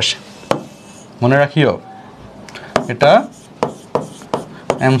বেশি আসে, মনে রাখিও, এটা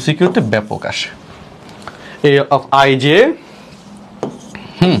এমসিকিউতে ব্যাপক আসে। এ of I J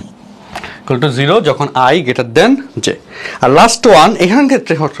equal to 0 যখন I greater than J. R last one, এখান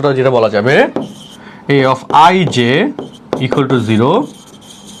ক্ষেত্রে শর্তটা যেটা বলা যাবে, এ of I J equal to 0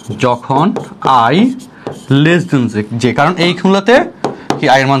 যখন আই লেস দেন জে, কারণ এইগুলোতে কি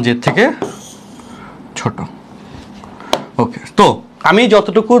আই এর মান জের থেকে ছোট। ওকে, তো আমি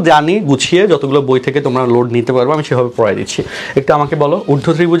যতটুকু জানি গুছিয়ে, যতগুলো বই থেকে তোমরা লোড নিতে পারবো আমি সেভাবে পড়াই দিচ্ছি। একটু আমাকে বলো, ঊর্ধ্ব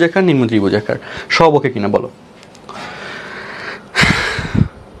ত্রিভুজাকার, নিম্ন ত্রিভুজাকার সব ওকে কিনা বলো।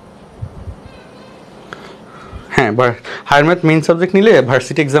 হ্যাঁ, হায়ার ম্যাথ মেইন সাবজেক্ট নিলে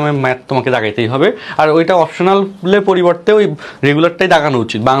ভার্সিটি এক্সামে ম্যাথ তোমাকে দাগাইতেই হবে, আর ওইটা অপশনালের পরিবর্তে ওই রেগুলারটাই দাগানো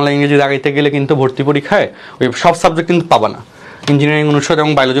উচিত। বাংলা ইংরেজি দাগাইতে গেলে কিন্তু ভর্তি পরীক্ষায় ওই সব সাবজেক্ট কিন্তু পাবা না। ইঞ্জিনিয়ারিং অনুষদ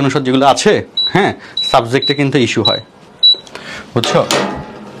এবং বায়োলজি অনুষদ যেগুলো আছে, হ্যাঁ, সাবজেক্টে কিন্তু ইস্যু হয়, বুঝছো?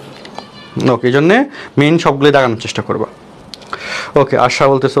 ওকে, এই জন্যে মেইন সবগুলোই দাগানোর চেষ্টা করবা। ওকে, আশা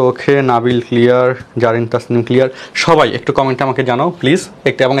বলতেছো ওকে, নাবিল ক্লিয়ার, জারিন তাসনিম ক্লিয়ার। সবাই একটু কমেন্টে আমাকে জানাও প্লিজ,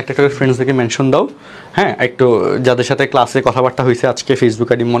 একটু, এবং একটা ফ্রেন্ডসদেরকে মেনশন দাও। হ্যাঁ, একটু যাদের সাথে ক্লাসে কথাবার্তা হয়েছে আজকে, ফেসবুক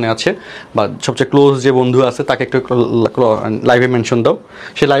আইডি মনে আছে, বা সবচেয়ে ক্লোজ যে বন্ধু আছে তাকে একটু লাইভে মেনশন দাও।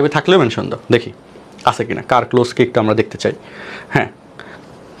 সে লাইভে থাকলেও মেনশন দাও, দেখি আছে কিনা, কার ক্লোজকে একটু আমরা দেখতে চাই। হ্যাঁ,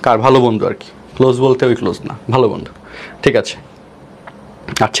 কার ভালো বন্ধু আর কি, ক্লোজ বলতে ওই ক্লোজ না, ভালো বন্ধু, ঠিক আছে?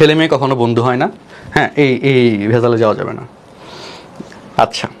 আর ছেলে মেয়ে কখনো বন্ধু হয় না, হ্যাঁ, এই ভেজালে যাওয়া যাবে না।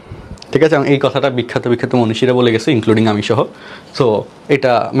 আচ্ছা, ঠিক আছে, এই কথাটা বিখ্যাত বিখ্যাত মনীষীরা বলে গেছে, ইনক্লুডিং আমি সহ। সো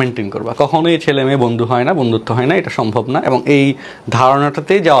এটা মেনটেন করবা, কখনোই ছেলে মেয়ে বন্ধু হয় না, বন্ধুত্ব হয় না, এটা সম্ভব না, এবং এই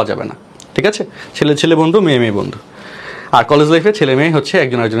ধারণাটাতেই যাওয়া যাবে না, ঠিক আছে? ছেলে ছেলে বন্ধু, মেয়ে মেয়ে বন্ধু। আর কলেজ লাইফে ছেলে মেয়ে হচ্ছে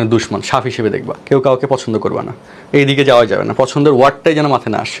একজন একজনের দুশ্মন, সাপ হিসেবে দেখবা, কেউ কাউকে পছন্দ করবা না, এই দিকে যাওয়া যাবে না। পছন্দের ওয়ার্ডটাই যেন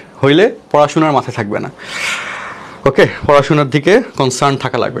মাথায় না আসে, হইলে পড়াশোনার মাথায় থাকবে না। ওকে, পড়াশোনার দিকে কনসার্ন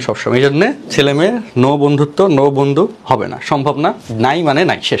থাকা লাগবে সবসময়। এই জন্যে ছেলে মেয়ে নো বন্ধুত্ব, নো বন্ধু হবে না, সম্ভব না, নাই মানে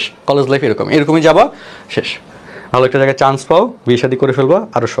নাই, শেষ। কলেজ লাইফ এরকমই যাবা, শেষ। ভালো একটা জায়গায় চান্স পাও, বিয়ে শাদী করে ফেলবা,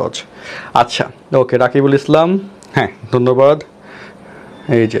 আরও সহজ। আচ্ছা, ওকে, রাকিবুল ইসলাম, হ্যাঁ, ধন্যবাদ।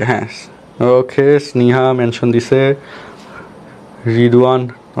 এই যে, হ্যাঁ, ওকে, স্নেহা মেনশন দিছে, রিদওয়ান,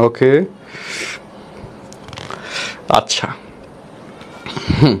 ওকে, আচ্ছা,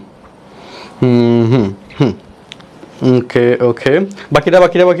 ওকে ওকে,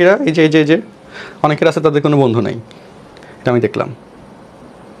 বাকিরা এই যে অনেকের আছে তাদের কোনো বন্ধু নাই, এটা আমি দেখলাম।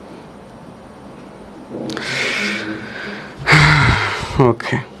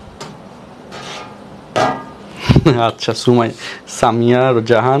 ওকে, আচ্ছা, সুমাই, সামিয়া,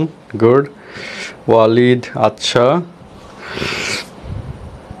 জাহান, গুড, ওয়ালিদ, আচ্ছা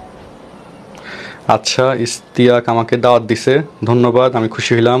আচ্ছা, ইস্তিয়াক আমাকে দাওয়াত দিছে, ধন্যবাদ, আমি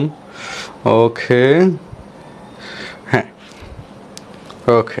খুশি হইলাম। ওকে, হ্যাঁ,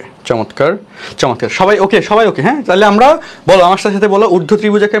 ওকে, চমৎকার চমৎকার, সবাই ওকে, সবাই ওকে। হ্যাঁ, তাহলে আমরা বলো, আমার সাথে বলো, ঊর্ধ্ব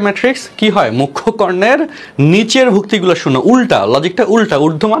ত্রিভুজাকার ম্যাট্রিক্স কি হয়? মুখ্য কর্ণের নিচের ভুক্তিগুলো শূন্য, উল্টা, লজিকটা উল্টা,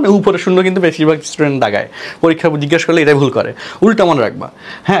 ঊর্ধ্ব মানে উপরে শূন্য, কিন্তু বেশিরভাগ স্টুডেন্ট দাগায়, পরীক্ষা জিজ্ঞেস করলে এটাই ভুল করে, উল্টা মনে রাখবা।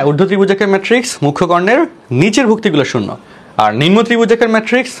 হ্যাঁ, ঊর্ধ্ব ত্রিভুজাকার ম্যাট্রিক্স মুখ্য কর্ণের নিচের ভুক্তিগুলো শূন্য, আর নিম্ন ত্রিভুজাকার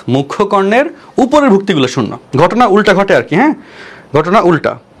ম্যাট্রিক্স মুখ্য কর্ণের উপরের ভুক্তিগুলো শূন্য। ঘটনা উল্টা ঘটে আর কি, হ্যাঁ, ঘটনা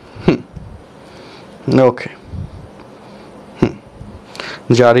উল্টা। ওকে,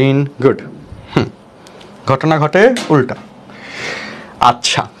 জারিন, গুড, ঘটনা ঘটে উল্টা।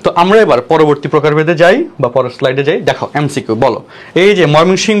 আচ্ছা, তো আমরা এবার পরবর্তী প্রকারভেদে যাই, বা পরের স্লাইডে যাই। দেখো, এমসিকিউ বলো, এই যে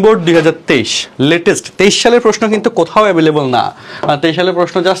ময়মনসিংহ বোর্ড 2023 লেটেস্ট 23 সালের প্রশ্ন কিন্তু কোথাও অ্যাভেলেবল না। 23 সালের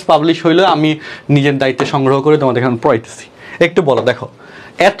প্রশ্ন জাস্ট পাবলিশ হইলে আমি নিজের দায়িত্বে সংগ্রহ করে তোমাদের এখানে পড়াইতেছি। একটু বলো, দেখো,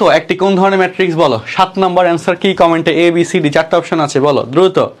 একটি কোন ধরনের ম্যাট্রিক্স বলো? 7 নম্বর অ্যান্সার কি? কমেন্টে ABCD 4টা অপশন আছে, বলো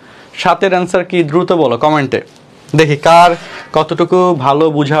দ্রুত। 7-এর অ্যান্সার কি? দ্রুত বলো কমেন্টে, দেখি কার কতটুকু ভালো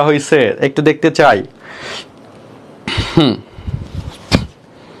বোঝা হয়েছে, একটু দেখতে চাই।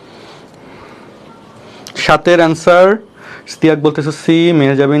 7-এর অ্যান্সার ইস্তিয়াক বলতেছো সি,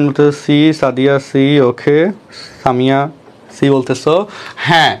 মেহজাবিন বলতেছো সি, সাদিয়া সি, ওকে, সামিয়া সি বলতেছো।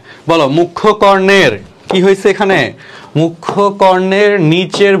 হ্যাঁ বলো, মুখ্য কর্ণের কি হয়েছে এখানে? মুখ্য কর্ণের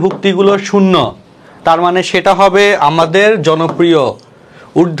নিচের ভুক্তিগুলো শূন্য, তার মানে সেটা হবে আমাদের জনপ্রিয়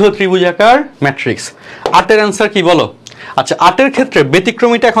ঊর্ধ্ব ত্রিভুজাকার ম্যাট্রিক্স। 8-এর অ্যান্সার কি বলো? আচ্ছা 8-এর ক্ষেত্রে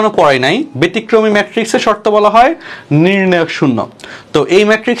ব্যতিক্রমীটা এখনো পড়াই নাই। ব্যতিক্রমী ম্যাট্রিক্সের শর্ত বলা হয় নির্ণায়ক শূন্য। তো এই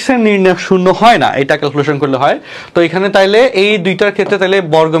ম্যাট্রিক্সের নির্ণায়ক শূন্য হয় না, এটা ক্যালকুলেশন করলে হয়। তো এখানে তাইলে এই দুইটার ক্ষেত্রে তাইলে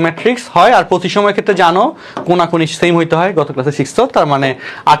বর্গ ম্যাট্রিক্স হয়, আর প্রতিসময়ের ক্ষেত্রে জানো কোনাকুনি সেম হইতে হয়, গত ক্লাসে শিখছো। তার মানে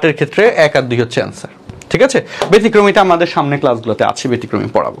 8-এর ক্ষেত্রে 1 আর 2 হচ্ছে অ্যান্সার। ঠিক আছে, ব্যতিক্রমীটা আমাদের সামনে ক্লাসগুলোতে আছে, ব্যতিক্রমী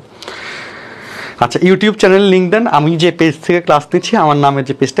পড়াবো। আচ্ছা ইউটিউব চ্যানেল লিঙ্ক দেন। আমি যে পেজ থেকে ক্লাস নিচ্ছি, আমার নামের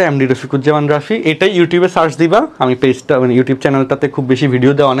যে পেজটা এমডি রফিকুজ্জামান রাফি, এটাই ইউটিউবে সার্চ দিবা। আমি পেজটা মানে ইউটিউব চ্যানেলটাতে খুব বেশি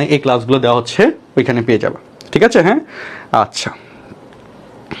ভিডিও দেওয়া নেই, এই ক্লাসগুলো দেওয়া হচ্ছে, ওইখানে পেয়ে যাবা। ঠিক আছে, হ্যাঁ আচ্ছা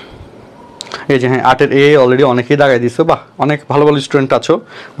এই যে হ্যাঁ 8-এর এ অলরেডি অনেকেই দাগাই দিছো, বাহ অনেক ভালো ভালো স্টুডেন্ট আছো,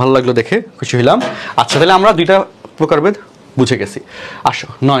 ভালো লাগলো দেখে, খুশি হইলাম। আচ্ছা তাহলে আমরা দুইটা প্রকারভেদ বুঝে গেছি। আসো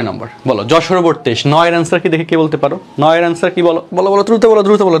 9 নম্বর বলো, যশোর 32। 9-এর অ্যান্সার কি দেখে কে বলতে পারো? 9-এর অ্যান্সার কি বলো? বলো বলো, দ্রুত বলো,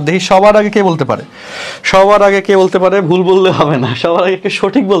 দ্রুত বলো, দেখি সবার আগে কে বলতে পারে। সবার আগে কে বলতে পারে? ভুল বললে হবে না, সবার আগে কে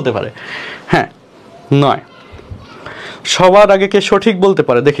সঠিক বলতে পারে? হ্যাঁ 9, সবার আগে কে সঠিক বলতে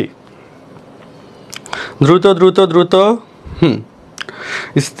পারে দেখি, দ্রুত দ্রুত দ্রুত।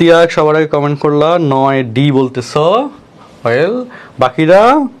 ইস্তিয়াক সবার আগে কমেন্ট করলা, 9 ডি বলতেছ। ওয়েল বাকিরা,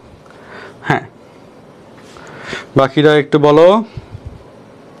 হ্যাঁ বাকিরা একটু বলো।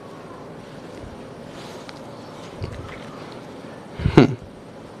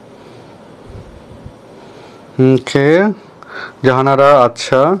 ওকে জাহানারা,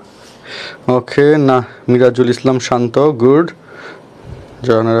 আচ্ছা ওকে না, মিরাজুল ইসলাম শান্ত, গুড।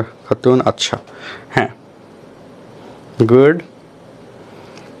 জাহানারা খাতুন, আচ্ছা হ্যাঁ গুড।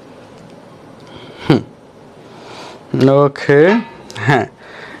 ওকে হ্যাঁ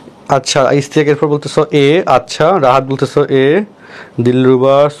আচ্ছা, ইস্তিয়াকের পর বলতেছো এ, আচ্ছা রাহাত বলতেছো এ,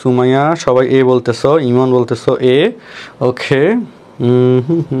 দিলরুবা, সুমাইয়া সবাই এ বলতেছো, ইমন বলতেছো এ, ওকে।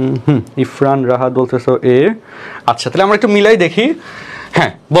 ইফরান, রাহাত বলতেছো এ। আচ্ছা তাহলে আমরা একটু মিলাই দেখি।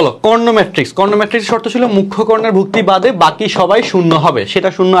 হ্যাঁ বলো, কর্ণ ম্যাট্রিক্স। কর্ণ ম্যাট্রিক্স শর্ত ছিল মুখ্য কর্ণের ভুক্তি বাদে বাকি সবাই শূন্য হবে, সেটা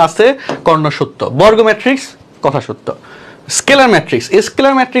শূন্য আছে, কর্ণ সত্য। বর্গ ম্যাট্রিক্স কথা সত্য। স্কেলার ম্যাট্রিক্স,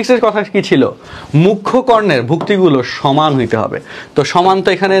 স্কেলার ম্যাট্রিক্সের কথা কি ছিল? মুখ্য কর্ণের ভুক্তিগুলো সমান হইতে হবে, তো সমান তো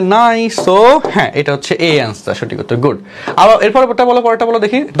এখানে নাই, সো হ্যাঁ এটা হচ্ছে এ অ্যান্সার, সঠিক উত্তর, গুড। আবার এরপর বলো, পরেরটা বলো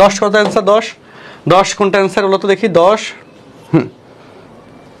দেখি। 10 কত অ্যান্সার? 10 কোনটা অ্যান্সার বলো তো দেখি, 10।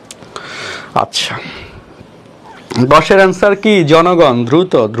 আচ্ছা 10-এর অ্যান্সার কি জনগণ?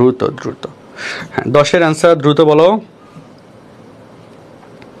 দ্রুত দ্রুত দ্রুত, হ্যাঁ 10-এর অ্যান্সার দ্রুত বলো।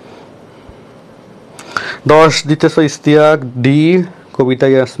 10 দিতেছ ইস্তিয়াক, ডি। কবিতা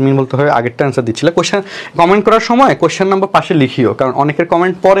ইয়াসমিন বলতে হয় আগেরটা অ্যান্সার দিচ্ছিল। কোশ্চেন কমেন্ট করার সময় কোশ্চেন নাম্বার পাশে লিখিও, কারণ অনেকের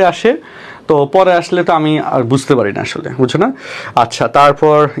কমেন্ট পরে আসে, তো পরে আসলে তো আমি আর বুঝতে পারি না আসলে, বুঝছো না? আচ্ছা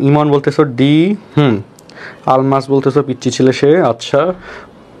তারপর ইমন বলতেছো ডি। আলমাস বলতেছো পিচ্চি ছেলে সে, আচ্ছা।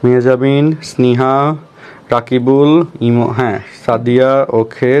 মেহজাবিন, স্নেহা, রাকিবুল, ইমো, হ্যাঁ সাদিয়া,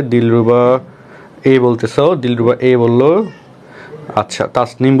 ওকে। দিলরুবা এ বলতেছো, দিলরুবা এ বললো, আচ্ছা।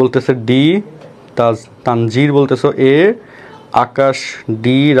 তাসনিম বলতেছে ডি। তানজির বলতেছো এ। আকাশ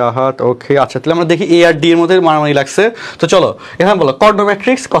ডি। রাহাত ওকে। আচ্ছা তাহলে আমরা দেখি এ আর ডি এর মধ্যে মারামারি লাগছে, তো চলো এখানে বলো কর্ণ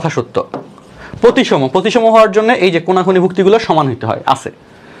ম্যাট্রিক্স কথা সত্য। প্রতিসম হওয়ার জন্য এই যে কোনাকুনি ভুক্তিগুলো সমান হইতে হয়, আছে।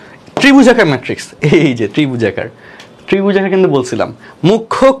 ত্রিভুজাকার ম্যাট্রিক্স, এই যে ত্রিভুজাকার কিন্তু বলছিলাম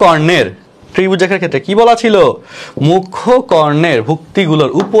মুখ্য কর্ণের ত্রিভুজাকার ক্ষেত্রে কি বলা ছিল? মুখ্য কর্ণের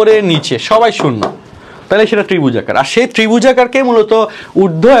ভুক্তিগুলোর উপরে নিচে সবাই শূন্য, তাহলে সেটা ত্রিভুজাকার। আর সেই ত্রিভুজাকারকে মূলত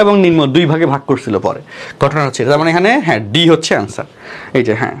ঊর্ধ্ব এবং নিম্ন দুই ভাগে ভাগ করছিল পরে, ঘটনা হচ্ছে তার মানে এখানে হ্যাঁ ডি হচ্ছে অ্যান্সার। এই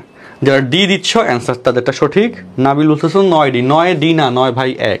যে হ্যাঁ যারা ডি দিচ্ছ অ্যান্সার তাদেরটা সঠিক। নাবিল বলতেছ 9 ডি। 9 ডি না, 9 ভাই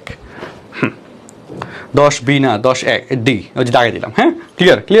 1। 10 বি না, 10 1 ডি, ওই যে দাগে দিলাম। হ্যাঁ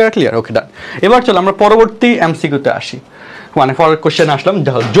ক্লিয়ার, ওকে ডান। এবার চলো আমরা পরবর্তী এমসিকিউতে আসি, মানে পরের কোশ্চেন আসলাম,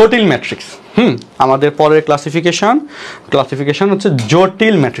 জটিল ম্যাট্রিক্স। আমাদের পরের ক্লাসিফিকেশন হচ্ছে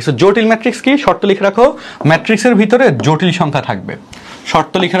জটিল ম্যাট্রিক্স। জটিল ম্যাট্রিক্স কি? শর্ত লিখে রাখো, ম্যাট্রিক্সের ভিতরে জটিল সংখ্যা থাকবে।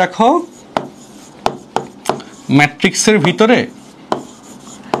 শর্ত লিখে রাখো, ম্যাট্রিক্সের ভিতরে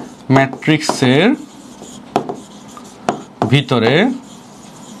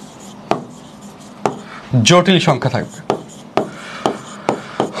জটিল সংখ্যা থাকবে।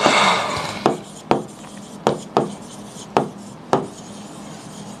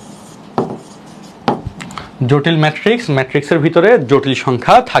 জটিল ম্যাট্রিক্সের ভিতরে জটিল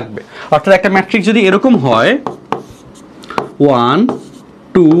সংখ্যা থাকবে। অর্থাৎ একটা ম্যাট্রিক্স যদি এরকম হয় 1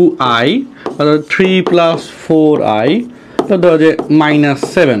 2i, 3 + 4i, তো ধরো যে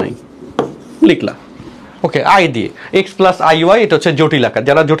 -7i লিখলা, ওকে, আই দিয়ে এক্স প্লাস আই ওয়াই, এটা হচ্ছে জটিল আকার।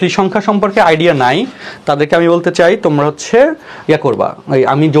 যারা জটিল সংখ্যা সম্পর্কে আইডিয়া নাই তাদেরকে আমি বলতে চাই তোমরা হচ্ছে ইয়া করবা, ওই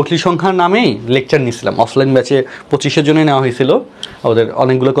আমি জটিল সংখ্যার নামেই লেকচার নিয়েছিলাম অফলাইন ব্যাচে, 25-এর জন্যই নেওয়া হয়েছিল, ওদের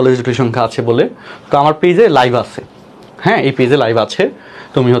অনেকগুলো কলেজে জটিল সংখ্যা আছে বলে। তো আমার পেজে লাইভ আছে, হ্যাঁ এই পেজে লাইভ আছে,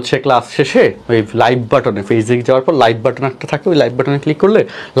 তুমি হচ্ছে ক্লাস শেষে ওই লাইভ বাটনে, ফেসবুক যাওয়ার পর লাইভ বাটন একটা থাকে, ওই লাইভ বাটনে ক্লিক করলে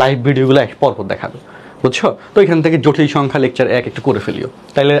লাইভ ভিডিওগুলো পরপর দেখাবে, বুঝছো? তো এখান থেকে জটিল সংখ্যা লেকচার 1 একটু করে ফেলিও,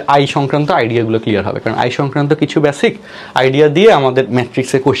 তাহলে আই সংক্রান্ত আইডিয়াগুলো ক্লিয়ার হবে। কারণ আই সংক্রান্ত কিছু বেসিক আইডিয়া দিয়ে আমাদের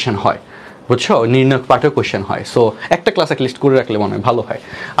ম্যাট্রিক্সে কোয়েশ্চেন হয়, বুঝছো? নির্ণয় পাঠেও কোয়েশ্চেন হয়। সো একটা ক্লাস লিস্ট করে রাখলে মনে হয় ভালো হয়।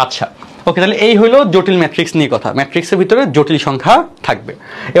 আচ্ছা ওকে, তাহলে এই হলো জটিল ম্যাট্রিক্স নিয়ে কথা। ম্যাট্রিক্সের ভিতরে জটিল সংখ্যা থাকবে।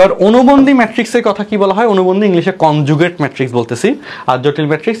 এবার অনুবন্ধী ম্যাট্রিক্সের কথা কি বলা হয়? অনুবন্ধী ইংলিশে কনজুগেট ম্যাট্রিক্স বলতেছি, আর জটিল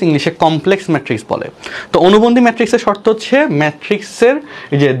ম্যাট্রিক্স ইংলিশে কমপ্লেক্স ম্যাট্রিক্স বলে। তো অনুবন্ধী ম্যাট্রিক্সের শর্ত হচ্ছে ম্যাট্রিক্সের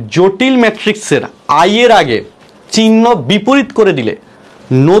যে জটিল ম্যাট্রিক্সের আই এর আগে চিহ্ন বিপরীত করে দিলে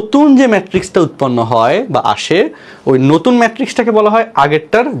নতুন যে ম্যাট্রিক্সটা উৎপন্ন হয় বা আসে, ওই নতুন ম্যাট্রিক্সটাকে বলা হয়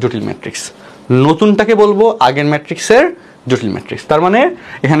আগেরটার জটিল ম্যাট্রিক্স, নতুনটাকে বলবো আগের ম্যাট্রিক্সের জটিল ম্যাট্রিক্স। তার মানে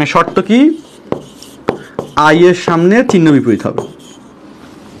এখানে শর্ত কি? আই এর সামনে চিহ্ন বিপরীত হবে,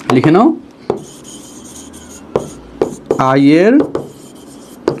 লিখে নাও, আই এর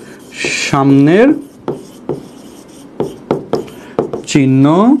সামনের চিহ্ন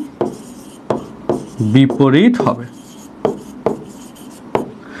বিপরীত হবে।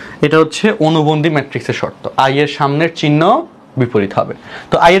 এটা হচ্ছে অনুবন্ধী ম্যাট্রিক্সের শর্ত, আই এর সামনের চিহ্ন বিপরীত হবে।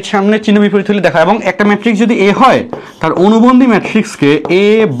 তো আই এর সামনের চিহ্ন বিপরীত হলে দেখা, এবং একটা ম্যাট্রিক্স যদি এ হয় তার অনুবন্ধী ম্যাট্রিক্সকে এ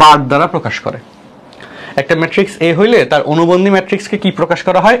বার দ্বারা প্রকাশ করে। একটা ম্যাট্রিক্স এ হইলে তার অনুবন্ধী ম্যাট্রিক্সকে কি প্রকাশ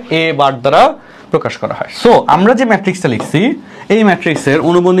করা হয়? এ বার দ্বারা প্রকাশ করা হয়। সো আমরা যে ম্যাট্রিক্সটা লিখছি এই ম্যাট্রিক্সের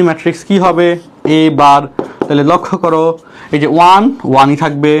অনুবন্ধী ম্যাট্রিক্স কি হবে? এ বার। তাহলে লক্ষ্য করো, এই যে 1 1ই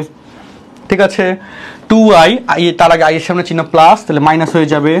থাকবে, ঠিক আছে। 2i, তার আগে আই এর সামনে চিহ্ন প্লাস, তাহলে মাইনাস হয়ে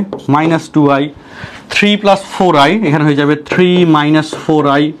যাবে -2i। 3 + 4i, এখানে হয়ে যাবে 3 -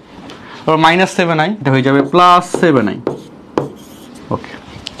 4i, আবার -7i, এটা হয়ে যাবে +7i। ওকে,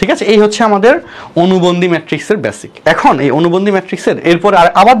 ঠিক আছে। এই হচ্ছে আমাদের অনুবন্ধী ম্যাট্রিক্সের বেসিক। এখন এই অনুবন্ধী ম্যাট্রিক্সের এরপর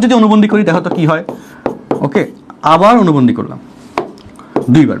আবার যদি অনুবন্ধী করি দেখো তো কি হয়। ওকে, আবার অনুবন্ধী করলাম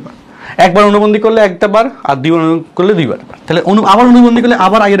দুইবার, একবার অনুবন্ধী করলে একটা বার, আর দুইবার অনুবন্ধী করলে দুইবার। তাহলে আবার অনুবন্ধী করলে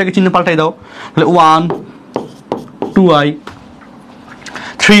আবার আই এর আগে চিহ্ন পাল্টাই দাও, তাহলে 1 2i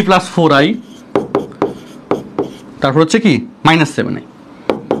 3 + 4i, তারপর হচ্ছে কি -7i।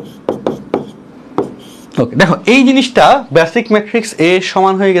 ওকে, দেখো এই জিনিসটা বেসিক ম্যাট্রিক্স এ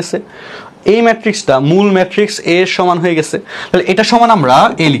সমান হয়ে গেছে, এই ম্যাট্রিক্সটা মূল ম্যাট্রিক্স এ সমান হয়ে গেছে। তাহলে এটা সমান আমরা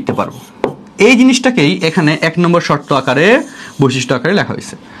এ লিখতে পারবো। এই জিনিসটাকেই এখানে 1 নম্বর শর্ত আকারে, বৈশিষ্ট্য আকারে লেখা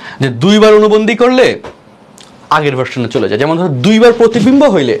হয়েছে, যে দুইবার অনুবন্ধী করলে আগের ভার্সনে চলে যায়। যেমন ধরো দুইবার প্রতিবিম্ব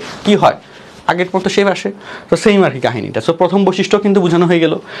হইলে কি হয়? আগের মতো সেম আসে। তো সেম আর কি কাহিনীটা। সো প্রথম বৈশিষ্ট্য কিন্তু বোঝানো হয়ে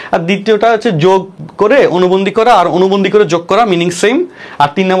গেল। আর দ্বিতীয়টা হচ্ছে যোগ করে অনুবন্ধী করা, আর অনুবন্ধী করে যোগ করা, মিনিং সেম। আর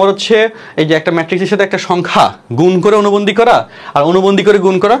 3 নম্বর হচ্ছে এই যে একটা ম্যাট্রিক্সের সাথে একটা সংখ্যা গুণ করে অনুবন্ধী করা, আর অনুবন্ধী করে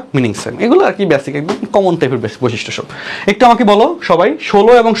গুণ করা, মিনিং সেম। এগুলো আর কি বেসিক, একদম কমন টাইপের বৈশিষ্ট্য সব। একটু আমাকে বলো সবাই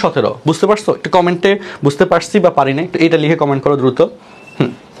 16 এবং 17 বুঝতে পারছো? একটু কমেন্টে বুঝতে পারছি বা পারি না একটু এটা লিখে কমেন্ট করো দ্রুত।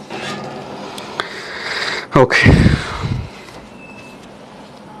 ওকে,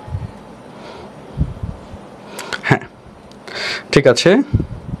 হ্যাঁ ঠিক আছে।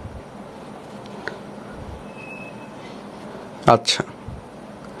 আচ্ছা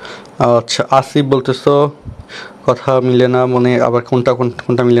আচ্ছা, আসিফ বলতেছো কথা মিলে না, মনে আবার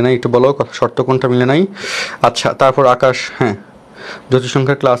কোনটা মিলে নাই একটু বলো, কথা শর্ত কোনটা মিলে নাই। আচ্ছা, তারপর আকাশ, হ্যাঁ জটিল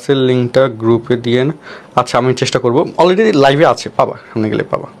সংখ্যার ক্লাসের লিঙ্কটা গ্রুপে দিয়েন। আচ্ছা, আমি চেষ্টা করব, অলরেডি লাইভে আছে, পাবা, সামনে গেলে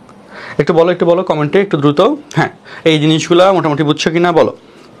পাবা। একটু বলো কমেন্টে একটু দ্রুত। হ্যাঁ, এই জিনিসগুলো মোটামুটি বুঝছো কিনা বলো।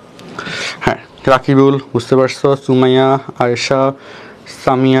 হ্যাঁ, রাকিবুল বুঝতে পারছো, সুমাইয়া, আয়েশা,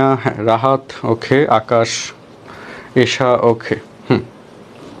 সামিয়া, হ্যাঁ রাহাত, ওকে, আকাশ, এশা, ওকে।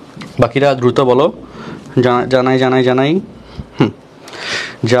 বাকিরা দ্রুত বলো, জানাই।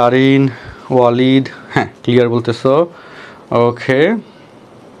 জারিন, ওয়ালিদ, হ্যাঁ ক্লিয়ার বলতেছো, ওকে।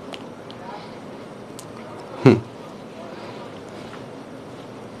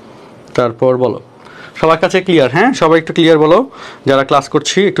 তারপর বলো সবার কাছে ক্লিয়ার? হ্যাঁ সবাই একটু ক্লিয়ার বলো, যারা ক্লাস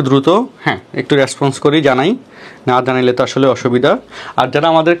করছি একটু দ্রুত, হ্যাঁ একটু রেসপন্স করি, জানাই, না জানাইলে তো আসলে অসুবিধা। আর যারা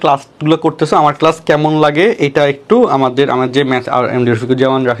আমাদের ক্লাসগুলো করতেছো, আমার ক্লাস কেমন লাগে এটা একটু আমার যে ম্যাথ আর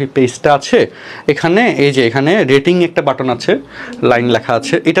রফিকুজ্জামান রাফি পেজটা আছে, এখানে এই যে এখানে রেটিং একটা বাটন আছে, লাইন লেখা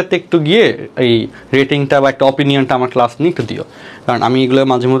আছে, এটাতে একটু গিয়ে এই রেটিংটা বা একটা অপিনিয়নটা আমার ক্লাস নিয়ে একটু দিও। কারণ আমি এগুলো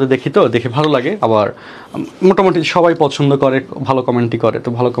মাঝে মধ্যে দেখি, তো দেখে ভালো লাগে, আবার মোটামুটি সবাই পছন্দ করে, ভালো কমেন্টই করে, তো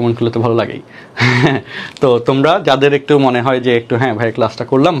ভালো কমেন্ট করলে তো ভালো লাগেই। তো তোমরা যাদের একটু মনে হয় যে একটু হ্যাঁ ভাই ক্লাসটা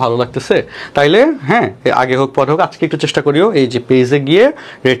করলাম ভালো লাগতেছে, তাইলে হ্যাঁ আগে হোক পরে হোক, আজকে একটু চেষ্টা করিও এই যে পেজে গিয়ে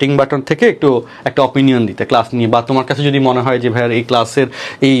রেটিং বাটন থেকে একটু একটা অপিনিয়ন দিতে ক্লাস নিয়ে, বা তোমার কাছে যদি মনে হয় যে ভাইয়ার এই ক্লাসের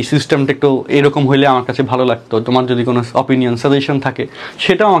এই সিস্টেমটা একটু এরকম হইলে আমার কাছে ভালো লাগতো, তোমার যদি কোনো অপিনিয়ন সাজেশন থাকে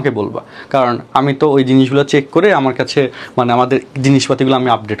সেটাও আমাকে বলবা। কারণ আমি তো ওই জিনিসগুলো চেক করে আমার কাছে মানে আমাদের জিনিসপাতিগুলো আমি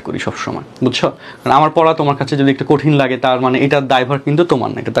আপডেট করি সবসময়, বুঝছো? কারণ আমার পড়া তোমার কাছে যদি একটু কঠিন লাগে, তার মানে এটার দায়ভার কিন্তু তোমার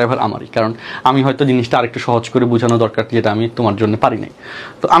না, এটা দায়ভার আমারই। কারণ আমি হয়তো জিনিসটা আরেকটু সহজ করে বোঝানো দরকার, যেটা আমি তোমার জন্য পারি নাই।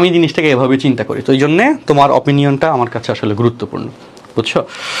 তো আমি জিনিসটাকে এভাবে চিন্তা করি, তো এই জন্যে তোমার অপিনিয়নটা আমার কাছে আসলে গুরুত্বপূর্ণ, বুঝছো?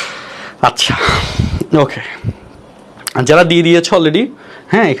 আচ্ছা, ওকে, যারা দিয়ে দিয়েছো অলরেডি,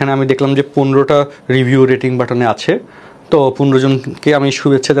 হ্যাঁ, এখানে আমি দেখলাম যে 15টা রিভিউ রেটিং বাটনে আছে, তো 15 জনকে আমি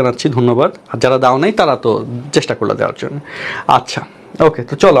শুভেচ্ছা জানাচ্ছি, ধন্যবাদ। আর যারা দাও নাই তারা তো চেষ্টা করলো দেওয়ার জন্য। আচ্ছা, ওকে,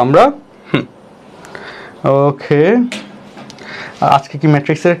 তো চলো আমরা ওকে, আজকে কি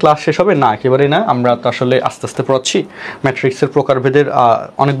ম্যাট্রিক্সের ক্লাস শেষ হবে? না, একেবারেই না, আমরা তো আসলে আস্তে আস্তে পড়াচ্ছি। ম্যাট্রিক্সের প্রকারভেদের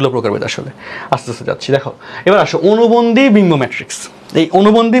অনেকগুলো প্রকারভেদ আসলে আস্তে আস্তে যাচ্ছি। দেখো, এবার আসো অনুবন্ধী বিম্ব ম্যাট্রিক্স। এই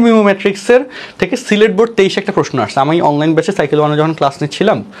অনুবন্ধী বিম্ব ম্যাট্রিক্সের থেকে সিলেট বোর্ড 23 একটা প্রশ্ন আসছে। আমি অনলাইন ব্যাচে সাইকেল ওয়ানে যখন ক্লাস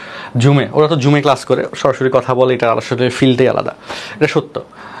নিচ্ছিলাম জুমে, ওরা তো জুমে ক্লাস করে সরাসরি কথা বলে, এটা আসলে ফিল্ডটাই আলাদা, এটা সত্য।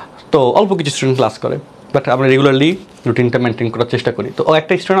 তো অল্প কিছু স্টুডেন্ট ক্লাস করে, বাট আমরা রেগুলারলি রুটিনটা মেনটেন করার চেষ্টা করি। তো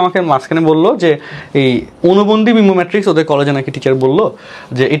একটা স্টুডেন্ট আমাকে মাঝখানে বললো যে এই অনুবন্ধী বিম্ব ম্যাট্রিক্স ওদের কলেজে নাকি টিচার বললো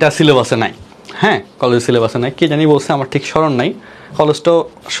যে এটা সিলেবাসে নাই। হ্যাঁ, কলেজের সিলেবাসে নাই, কে জানি বলছে, আমার ঠিক স্মরণ নাই, কলেজটাও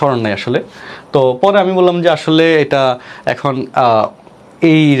স্মরণ নাই আসলে। তো পরে আমি বললাম যে আসলে এটা এখন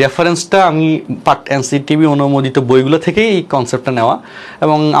এই রেফারেন্সটা আমি পার্ট এনসিটিভি অনুমোদিত বইগুলো থেকেই এই কনসেপ্টটা নেওয়া,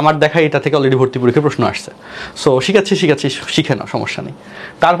 এবং আমার দেখা এটা থেকে অলরেডি ভর্তি পরীক্ষার প্রশ্ন আসছে। সো শিখাচ্ছি শিখে নাও, সমস্যা নেই।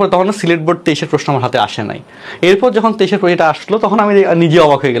 তারপর তখন সিলেট বোর্ড 23-এর প্রশ্ন আমার হাতে আসে নাই। এরপর যখন 23-এর এটা আসলো তখন আমি নিজে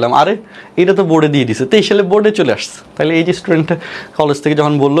অবাক হয়ে গেলাম, আরে এটা তো বোর্ডে দিয়ে দিছে, 23 সালে বোর্ডে চলে আসছে। তাহলে এই যে স্টুডেন্ট কলেজ থেকে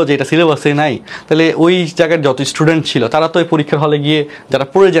যখন বললো যে এটা সিলেবাসে নাই, তাহলে ওই জায়গার যত স্টুডেন্ট ছিল তারা তো ওই পরীক্ষার হলে গিয়ে যারা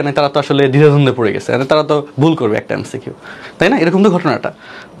পড়ে জানে তারা তো আসলে দ্বিধাদ্বন্দ্বে পড়ে গেছে, তারা তো ভুল করবে একটা এমসিকিউ, তাই না? এরকম তো ঘটনাটা।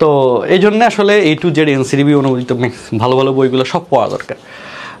 তো এই জন্য আসলে A to Z এনসিটিভি অনুমোদিত ভালো ভালো বইগুলো সব পড়া দরকার,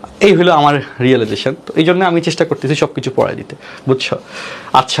 এই হলো আমার রিয়েলাইজেশন। তো এই জন্য আমি চেষ্টা করতেছি সব কিছু পড়াই দিতে, বুঝছো?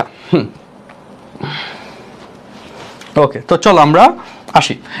 আচ্ছা, ওকে, তো চলো আমরা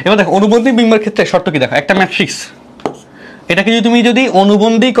আসি। এবার দেখো অনুবন্ধী বিম্বের ক্ষেত্রে শর্ত কি, দেখো একটা ম্যাট্রিক্স, এটাকে যদি তুমি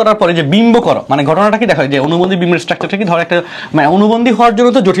অনুবন্ধী করার পরে যে বিম্ব করো, মানে ঘটনাটা কি দেখো, যে অনুবন্ধী বিম্বের স্ট্রাকচারটা কি, ধরো একটা মানে অনুবন্ধী হওয়ার জন্য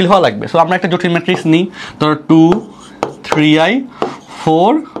তো জটিল হওয়া লাগবে। সো আমরা একটা জটিল ম্যাট্রিক্স নিই, ধরো 2 3i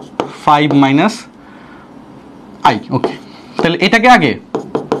 4 5 মাইনাস i। ওকে, তাহলে এটাকে আগে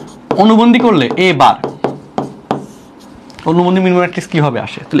অনুবন্ধী করলে a বার, অনুবন্ধী বিম্ব ম্যাট্রিক্স কিভাবে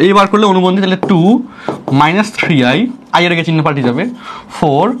আসে, তাহলে a বার করলে অনুবন্ধী, তাহলে 2 মাইনাস 3i, i এর আগে চিহ্ন পাল্টে যাবে,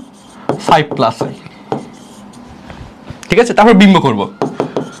 4 5 প্লাস i। ঠিক আছে, তারপর বিম্ব করব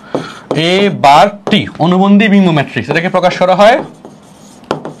a বার t, অনুবন্ধী বিম্ব ম্যাট্রিক্স, এটাকে প্রকাশ করা হয়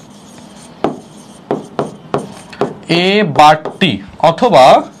a বার t অথবা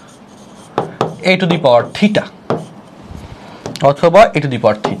a to the power theta, অথবা a to the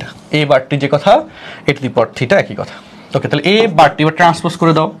power theta. a bar t যে কথা, a to the power theta একই কথা। ওকে, তাহলে a বার t এবার ট্রান্সপোজ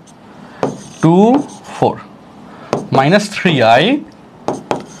করে দাও, 2 4 মাইনাস 3i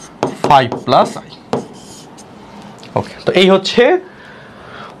 5 প্লাস i। ওকে, তো এই হচ্ছে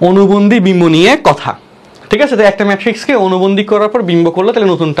অনুবন্ধী বিম্ব নিয়ে কথা। ঠিক আছে, তো একটা ম্যাট্রিক্সকে অনুবন্ধী করার পর বিম্ব করলে তাহলে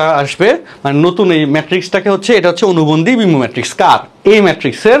নতুনটা আসবে, মানে নতুন এই ম্যাট্রিক্সটাকে হচ্ছে, এটা হচ্ছে অনুবন্ধী বিম্ব ম্যাট্রিক্স। কার? এই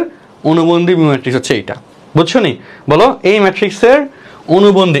ম্যাট্রিক্সের অনুবন্ধী বিম্ব ম্যাট্রিক্স হচ্ছে এইটা, বুঝছো নি? বলো, এই ম্যাট্রিক্সের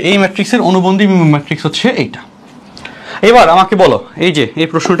অনুবন্ধী, এই ম্যাট্রিক্সের অনুবন্ধী বিম্ব ম্যাট্রিক্স হচ্ছে এইটা। এবার আমাকে বলো, এই যে এই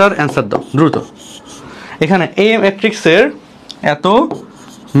প্রশ্নটার অ্যান্সার দাও দ্রুত। এখানে এই ম্যাট্রিক্সের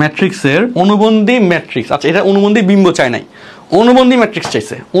ম্যাট্রিক্সের অনুবন্ধী ম্যাট্রিক্স, আচ্ছা এটা অনুবন্ধী বিম্ব চাই নাই, অনুবন্ধী ম্যাট্রিক্স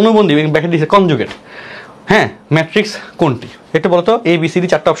চাইছে, অনুবন্ধী ব্যাখ্যা দিয়েছে কনজুগেট। হ্যাঁ, ম্যাট্রিক্স কোনটি এটা বলো তো, ABCD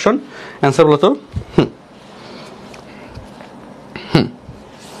 4টা অপশন, অ্যান্সার বলো তো।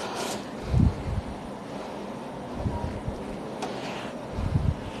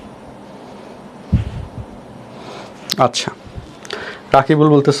 আচ্ছা, রাকিবুল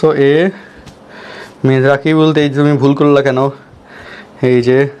বলতেছো এ, মেয়ে রাকিবুল, এই তুমি ভুল করলা কেন? এই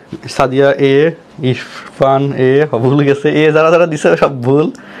যে সাদিয়া এ, ইরফান এ, ভুল গেছে, এ যারা যারা দিছে সব ভুল।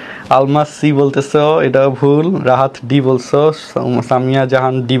 আলমা সি বলতেছো, এটাও ভুল। রাহাত ডি বলছো, সামিয়া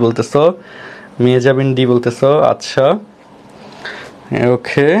জাহান ডি বলতেছো, মেজাবিন ডি বলতেছো। আচ্ছা,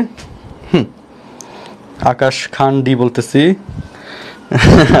 ওকে, আকাশ খান ডি বলতেছি।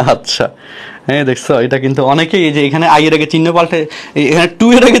 আচ্ছা, হ্যাঁ দেখছো, এটা কিন্তু অনেকেই এই যে এখানে আই এর আগে চিহ্ন পাল্টে, এখানে 2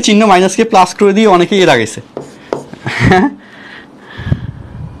 এর আগে চিহ্ন মাইনাসকে প্লাস করে দিয়ে অনেকেই এর আগেছে।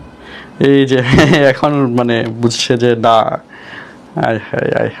 এই যে এখন মানে বুঝছে যে না, আয়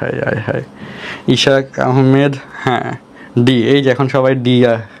হায় আয় হায় আয় হায়। ইশাক আহমেদ, হ্যাঁ ডি, এই যে এখন সবাই ডি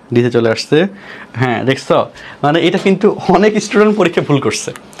ডিতে চলে আসছে। হ্যাঁ দেখছো, মানে এটা কিন্তু অনেক স্টুডেন্ট পরীক্ষা ভুল করছে,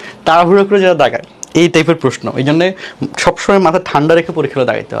 তাড়াহুড়ো করে যারা দাগায় এই টাইপের প্রশ্ন। এই জন্যে সবসময় মাথা ঠান্ডা রেখে পরীক্ষাটা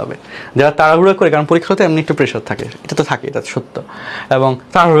দাগাইতে হবে। যারা তাড়াহুড়ো করে, কারণ পরীক্ষাতে এমনি একটু প্রেশার থাকে, এটা তো থাকে, এটা সত্য, এবং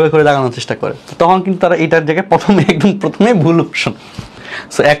তাড়াহুড়ো করে দাগানোর চেষ্টা করে, তখন কিন্তু তারা এটার জায়গায় প্রথমে ভুল অপশন।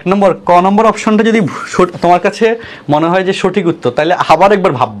 সো 1 নম্বর ক নম্বর অপশনটা যদি তোমার কাছে মনে হয় যে সঠিক উত্তর, তাহলে আবার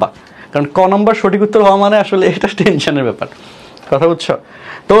একবার ভাববা, কারণ ক নম্বর সঠিক উত্তর হওয়া মানে আসলে এটা টেনশনের ব্যাপার, কথা বুঝছো?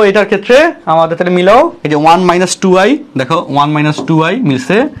 তো এটার ক্ষেত্রে আমাদের তাহলে মিলাও, এই যে 1 - 2i, দেখো 1 - 2i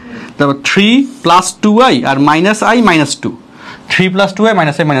মিলছে, তারপর 3 + 2i R -i - 2, 3 + 2i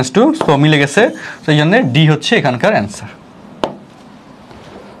 -i - 2, তো মিলে গেছে। তো এই জন্য ডি হচ্ছে এখানকার অ্যান্সার।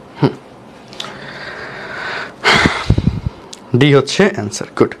 ডি হচ্ছে অ্যান্সার।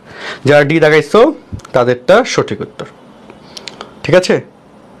 গুড, যারা ডি দেখাইছো তাদেরটা সঠিক উত্তর। ঠিক আছে,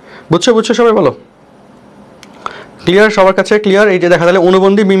 বুঝছো সবাই? বলো ক্লিয়ার, সবার কাছে ক্লিয়ার? এই যে দেখা গেলে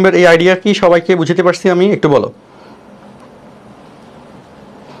অনুবন্ধী বিম্বের এই আইডিয়া কি সবাইকে বুঝতে পারছি আমি? একটু বলো।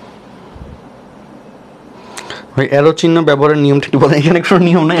 ভাই অ্যারো চিহ্ন ব্যবহারের নিয়মটা একটু বলো। এখানে কোনো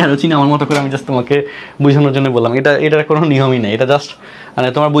নিয়ম নেই অ্যারো চিহ্ন, আমার মতো করে আমি জাস্ট তোমাকে বোঝানোর জন্য বললাম। এটার কোনো নিয়মই নেই, এটা জাস্ট মানে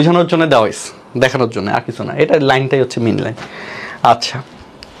তোমার বোঝানোর জন্য দেওয়া হয়েছে, দেখানোর জন্য, আর কিছু না। এটা লাইনটাই হচ্ছে মেন লাইন। আচ্ছা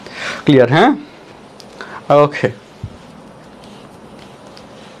ক্লিয়ার? হ্যাঁ ওকে।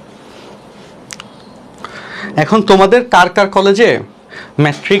 এখন তোমাদের কার কার কলেজে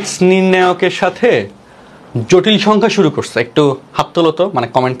ম্যাট্রিক্স নির্ণায়কের সাথে জটিল সংখ্যা শুরু করছে? একটু হাত তোলো তো, মানে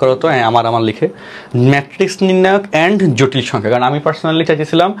কমেন্ট করো তো। হ্যাঁ আমার লিখে ম্যাট্রিক্স নির্ণায়ক অ্যান্ড জটিল সংখ্যা, কারণ আমি পার্সোনালি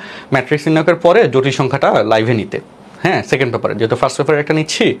চাইছিলাম ম্যাট্রিক্স নির্ণায়কের পরে জটিল সংখ্যাটা লাইভে নিতে। হ্যাঁ সেকেন্ড পেপারে, যেহেতু ফার্স্ট পেপারে একটা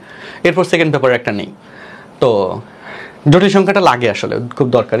নিচ্ছি, এরপর সেকেন্ড পেপারে একটা নেই, তো জটিল সংখ্যাটা লাগে আসলে, খুব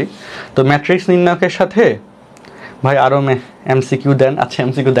দরকারি। তো ম্যাট্রিক্স নির্ণায়কের সাথে ভাই আরও এমসিকিউ দেন। আচ্ছা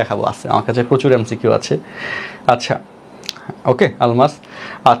এমসিকিউ দেখাবো, আছে আমার কাছে প্রচুর এমসিকিউ আছে। আচ্ছা ওকে আলমাস।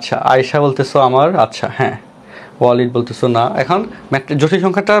 আচ্ছা আয়েশা বলতেছো আমার, আচ্ছা হ্যাঁ ওয়ালিদ বলতেছো না। এখন জটিল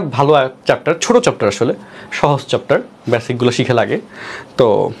সংখ্যাটা ভালো চ্যাপ্টার, ছোট চ্যাপ্টার আসলে, সহজ চ্যাপ্টার, বেসিকগুলো শিখে লাগে। তো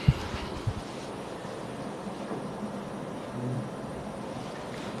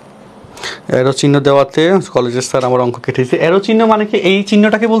অ্যারো চিহ্ন দেওয়াতে কলেজের স্যার আমার অঙ্ক কেটেছে। অ্যারো চিহ্ন মানে কি? এই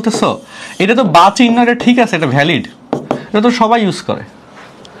চিহ্নটাকে বলতেছো? এটা তো বা চিহ্ন, এটা ঠিক আছে, এটা ভ্যালিড, এটা তো সবাই ইউজ করে।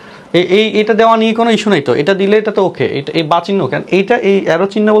 এটা দেওয়া নিয়ে কোনো ইস্যু নাই তো, এটা দিলে এটা তো ওকে। এটা এই বা চিহ্ন কেন? এইটা এই অ্যারো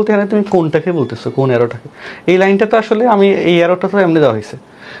চিহ্ন বলতে এখানে তুমি কোনটাকে বলতেছো, কোন অ্যারোটাকে? এই লাইনটা তো আসলে আমি এই অ্যারোটা তো এমনি দেওয়া হয়েছে,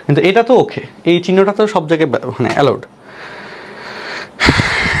 কিন্তু এটা তো ওকে, এই চিহ্নটা তো সব জায়গায় মানে অ্যালাউড।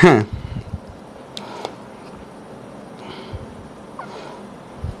 হ্যাঁ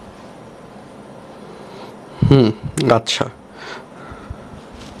আচ্ছা,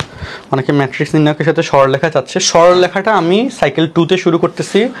 অনেকে ম্যাট্রিক্স নির্ণায়কের সাথে সরলরেখা চাচ্ছে। সরলরেখাটা আমি সাইকেল 2-তে শুরু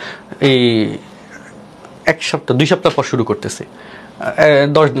করতেছি, এই 2 সপ্তাহ পর শুরু করতেছি।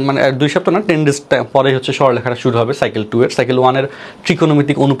 10 দিন মানে 2 সপ্তাহ না, 10 ডেজ পরে হচ্ছে সরলরেখাটা শুরু হবে সাইকেল 2-এর। সাইকেল 1-এর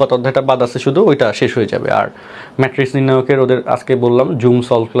ত্রিকোণমিতিক অনুপাত অধ্যায়টা বাদ আছে শুধু, ওইটা শেষ হয়ে যাবে। আর ম্যাট্রিক্স নির্ণায়কের ওদের আজকে বললাম জুম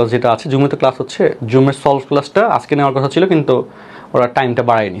সলভ ক্লাস যেটা আছে, জুমে তো ক্লাস হচ্ছে, জুমের সলভ ক্লাসটা আজকে নেওয়ার কথা ছিল, কিন্তু ওরা টাইমটা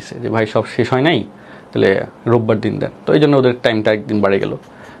বাড়ায় নিছে যে ভাই সব শেষ হয় নাই, তাহলে রোববার দিন দেন। তো এই জন্য ওদের টাইমটা একদিন বাড়ে গেল,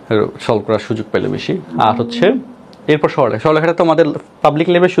 সলভ করার সুযোগ পেলে বেশি। আর হচ্ছে এরপর সরলরেখাটা তো আমাদের পাবলিক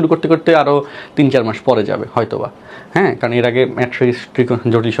লেভেল শুরু করতে করতে আরও 3-4 মাস পরে যাবে হয়তোবা। হ্যাঁ কারণ এর আগে ম্যাট্রিক্স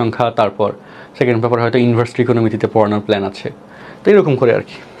জটিল সংখ্যা, তারপর সেকেন্ড পেপার হয়তো ইনভার্স ত্রিকোণমিতিতে পড়ানোর প্ল্যান আছে, তো এরকম করে আর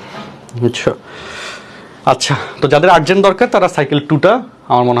কি, বুঝছো? আচ্ছা তো যাদের আর্জেন্ট দরকার তারা সাইকেল 2টা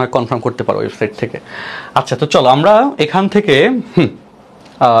আমার মনে হয় কনফার্ম করতে পারো ওয়েবসাইট থেকে। আচ্ছা তো চলো আমরা এখান থেকে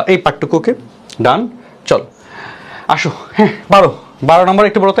এই পাঠটুকুকে ডান, চলো আসো। হ্যাঁ 12 নম্বর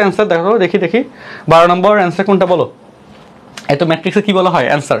একটু বলো তো অ্যান্সার, দেখো দেখি 12 নম্বর অ্যান্সার কোনটা বলো? এত ম্যাট্রিক্সে কি বলা হয়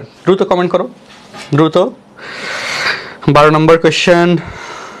অ্যান্সার? দ্রুত কমেন্ট করো, দ্রুত। 12 নম্বর কোয়েশ্চেন।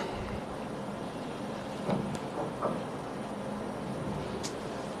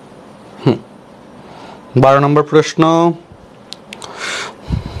 হুম 12 নম্বর প্রশ্ন,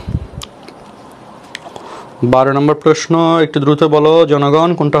 12 নম্বর প্রশ্ন একটু দ্রুত বলো জনগণ,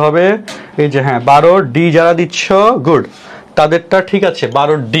 কোনটা হবে? এই যে হ্যাঁ 12 ডি যারা দিচ্ছ গুড, তাদেরটা ঠিক আছে।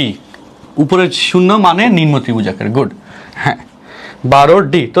 12 ডি উপরে শূন্য মানে নিম্ন ত্রিভুজাকার, গুড। হ্যাঁ 12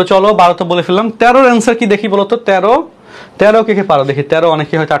 ডি। তো চলো 12 তো বলে ফেললাম, 13-র অ্যান্সার কি দেখি বলো তো? 13 কে পারো দেখি? 13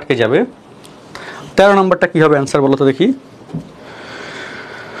 অনেকে হয়তো আটকে যাবে। 13 নম্বরটা কি হবে অ্যান্সার বলো তো দেখি?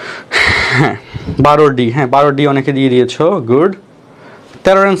 হ্যাঁ 12 ডি, হ্যাঁ 12 ডি অনেকে দিয়ে দিয়েছো, গুড।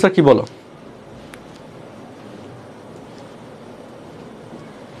 13-র অ্যান্সার কি বলো?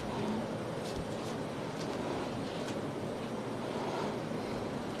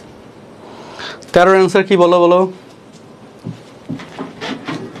 তেরোর অ্যান্সার কি বলো?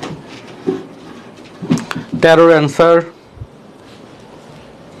 13-র অ্যান্সার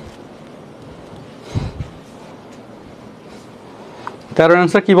 13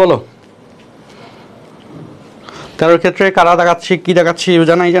 অ্যান্সার কি বলো? 13 ক্ষেত্রে কারা দেখাচ্ছি, কি দেখাচ্ছি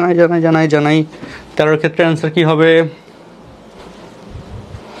জানাই। 13 ক্ষেত্রে অ্যান্সার কি হবে?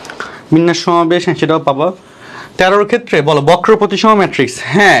 বিন্যাস সমাবেশ, হ্যাঁ সেটাও পাবা। 13 ক্ষেত্রে বলো বক্র প্রতিসম ম্যাট্রিক্স।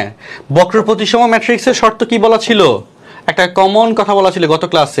 হ্যাঁ, বক্র প্রতিসম ম্যাট্রিক্সের শর্ত কি বলা ছিল? একটা কমন কথা বলা ছিল গত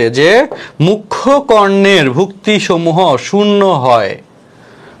ক্লাসে, যে মুখ্য কর্ণের ভুক্তি সমূহ শূন্য হয়।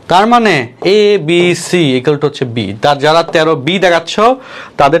 তার মানে A B C equal to হচ্ছে বি। তার যারা 13 বি দেখাচ্ছ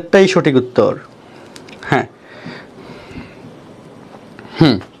তাদেরটাই সঠিক উত্তর। হ্যাঁ,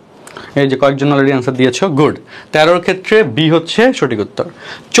 এই যে কয়েকজন অলরেডি অ্যান্সার দিয়েছো, গুড। 13 ক্ষেত্রে বি হচ্ছে সঠিক উত্তর।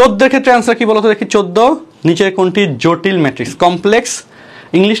 14 ক্ষেত্রে অ্যান্সার কি বলতো দেখি? 14 নিচের কোনটি জটিল ম্যাট্রিক্স? কমপ্লেক্স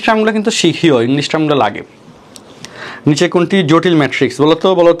ইংলিশ টার্মগুলো কিন্তু শিখিও, ইংলিশ টার্মগুলো লাগে। নিচে কোনটি জটিল ম্যাট্রিক্স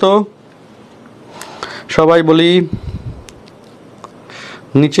বলো তো সবাই বলি,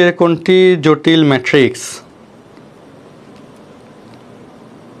 নিচের কোনটি জটিল ম্যাট্রিক্স?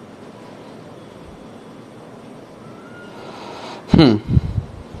 হুম,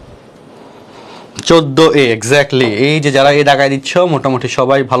 14A এক্স্যাক্টলি। এই যে যারা এ দাগায় দিচ্ছ মোটামুটি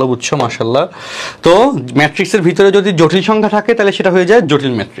সবাই ভালো বুঝছো, মাশাল্লাহ। তো ম্যাট্রিক্সের ভিতরে যদি জটিল সংখ্যা থাকে তাহলে সেটা হয়ে যায়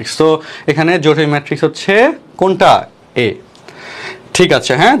জটিল ম্যাট্রিক্স। তো এখানে জটিল ম্যাট্রিক্স হচ্ছে কোনটা? এ। ঠিক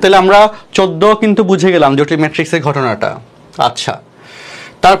আছে, হ্যাঁ, তাহলে আমরা 14 কিন্তু বুঝে গেলাম জটিল ম্যাট্রিক্সের ঘটনাটা। আচ্ছা,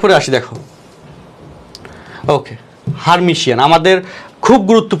 তারপরে আসি, দেখো ওকে, হারমিশিয়ান আমাদের খুব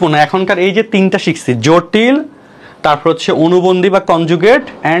গুরুত্বপূর্ণ। এখনকার এই যে 3টা শিখছি, জটিল, তারপর হচ্ছে অনুবন্ধী বা কনজুগেট,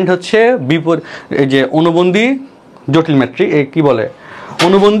 অ্যান্ড হচ্ছে এই যে অনুবন্ধী জটিল ম্যাট্রিক্স, কি বলে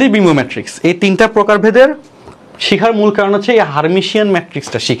অনুবন্ধী বিম্ব ম্যাট্রিক্স। এই 3টা প্রকারভেদের শিখার মূল কারণ হচ্ছে এই হারমিশিয়ান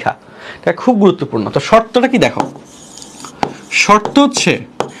ম্যাট্রিক্সটা শিখা। এটা খুব গুরুত্বপূর্ণ। তো শর্তটা কি দেখো? শর্ত হচ্ছে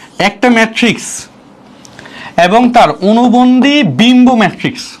একটা ম্যাট্রিক্স এবং তার অনুবন্ধী বিম্ব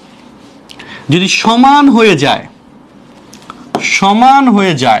ম্যাট্রিক্স যদি সমান হয়ে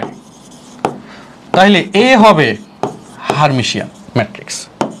যায় তাহলে এ হবে হারমিশিয়ান ম্যাট্রিক্স।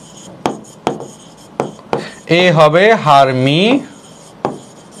 এ হবে হারমিশিয়ান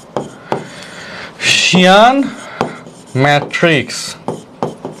ম্যাট্রিক্স।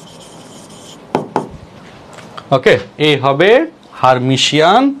 ওকে, এ হবে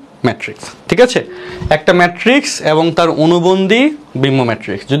হারমিশিয়ান ম্যাট্রিক্স। ঠিক আছে, একটা ম্যাট্রিক্স এবং তার অনুবন্ধী বিম্ব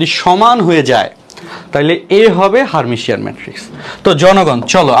ম্যাট্রিক্স যদি সমান হয়ে যায় তাহলে এ হবে হারমিশিয়ান ম্যাট্রিক্স। তো জনগণ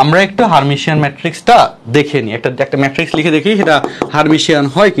চলো আমরা একটু হারমিশিয়ান ম্যাট্রিক্সটা দেখে নিই। একটা ম্যাট্রিক্স লিখে দেখি সেটা হারমিশিয়ান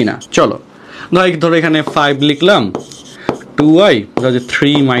হয় কিনা। চলো ধরো এখানে 5 লিখলাম, 2i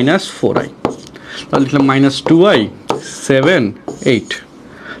 3 - 4i, তাহলে লিখলাম -2i 7 8,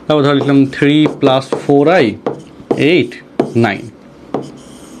 তারপর ধরো লিখলাম 3 + 4i 8 9।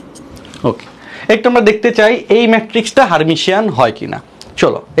 ওকে, একটু আমরা দেখতে চাই এই ম্যাট্রিক্সটা হারমিশিয়ান হয় কিনা।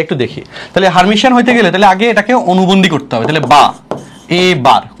 চলো একটু দেখি। তাহলে হারমিশিয়ান হইতে গেলে তাহলে আগে এটাকে অনুবন্ধী করতে হবে। তাহলে বা এ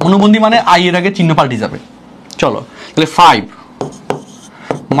বার অনুবন্ধী মানে আই এর আগে চিহ্ন পাল্টে যাবে। চলো তাহলে 5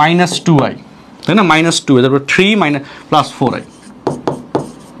 - 2i, তাই না, -2, তারপর 3 + 4i,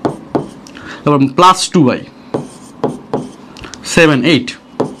 তারপর +2i 7 8,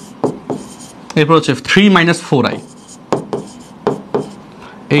 এরপর হচ্ছে 3 - 4i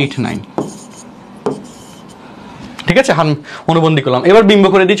 8 9। ঠিক আছে, অনুবন্ধী করলাম। এবার বিম্ব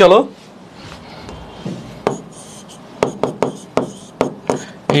করে দিই, চলো।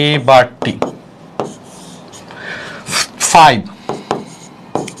 এ বার টি 5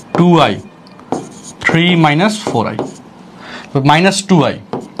 2i 3 - 4i, -2i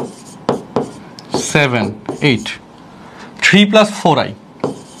 7 8, 3 + 4i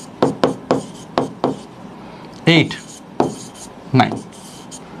 8 9।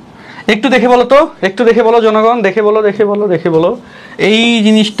 একটু দেখে বলো তো, একটু দেখে বলো জনগণ, দেখে বলো এই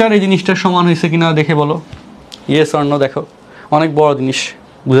জিনিসটার সমান হয়েছে কিনা দেখে বলো। ইয়েস অর নো, দেখো অনেক বড় জিনিস,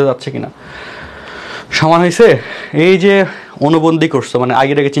 বুঝে যাচ্ছে কিনা সমান হয়েছে। এই যে অনুবন্ধী করছো মানে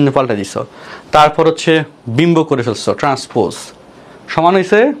আগের আগে চিহ্ন পাল্টা দিছ, তারপর হচ্ছে বিম্ব করে ফেলছো, ট্রান্সপোজ, সমান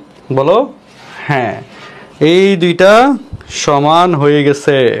হয়েছে বলো। হ্যাঁ, এই দুইটা সমান হয়ে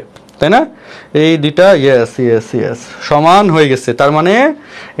গেছে, তাই না? এই দুইটা ইয়েস সমান হয়ে গেছে। তার মানে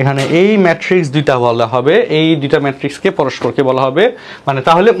এখানে এই ম্যাট্রিক্স দুইটা বলা হবে, এই দুইটা ম্যাট্রিক্সকে পরস্পরকে বলা হবে, মানে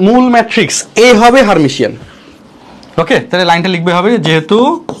তাহলে মূল ম্যাট্রিক্স এ হবে হারমিশিয়ান। ওকে, তাহলে লাইনটা লিখবে হবে যেহেতু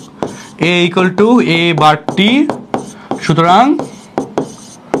এ = এ বার টি, সুতরাং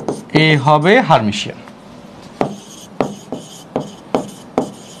এ হবে হারমিশিয়ান।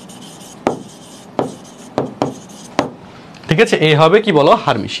 ঠিক আছে, এ হবে কি বলো,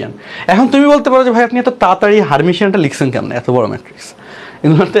 হারমিশিয়ান। এখন তুমি বলতে পারো যে ভাই আপনি এত তাড়াতাড়ি হারমিশিয়ানটা লিখছেন কেমন, এত বড় ম্যাট্রিক্স?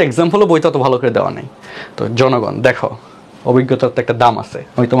 এগুলোর তো এক্সাম্পলও বইতে অত ভালো করে দেওয়া নেই। তো জনগণ দেখো, অভিজ্ঞতার তো একটা দাম আছে,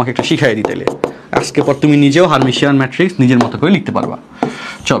 আমি তোমাকে একটু শিখাই দিই তাইলে। আজকে পর তুমি নিজেও হারমিশিয়ান ম্যাট্রিক্স নিজের মতো করে লিখতে পারবা।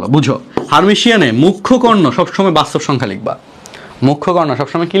 চলো বুঝো, হারমিশিয়ানে মুখ্য কর্ণ সবসময় বাস্তব সংখ্যা লিখবা। মুখ্য কর্ণ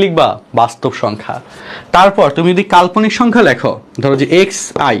সবসময় কি লিখবা? বাস্তব সংখ্যা। তারপর তুমি যদি কাল্পনিক সংখ্যা লেখো, ধরো যে এক্স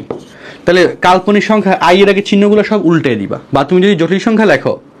আই, তাহলে কাল্পনিক সংখ্যা আই এর আগে চিহ্নগুলো সব উল্টে দিবা। বা তুমি যদি জটিল সংখ্যা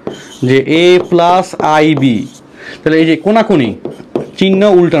লেখো যে এ প্লাস আই বি, তাহলে এই যে কোনাকুনি চিহ্ন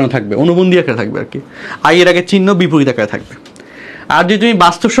উল্টানো থাকবে, অনুবন্ধী আকারে থাকবে আর কি, আই এর আগে চিহ্ন বিপরীত আকারে থাকবে। আর যদি তুমি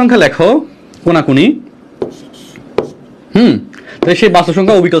বাস্তব সংখ্যা লেখো কোনাকুনি, তাহলে সেই বাস্তব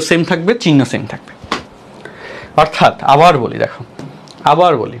সংখ্যা অবিকল সেম থাকবে, চিহ্ন সেম থাকবে। অর্থাৎ আবার বলি, দেখো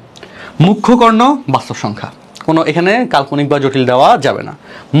আবার বলি, মুখ্য কর্ণ বাস্তব সংখ্যা, কোনো এখানে কাল্পনিক বা জটিল দেওয়া যাবে না।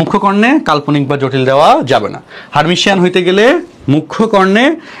 মুখ্য কর্ণে কাল্পনিক বা জটিল দেওয়া যাবে না। হারমিশিয়ান হইতে গেলে মুখ্য কর্ণে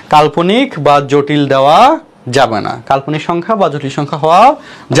কাল্পনিক বা জটিল দেওয়া যাবে না, কাল্পনিক সংখ্যা বা জটিল সংখ্যা হওয়া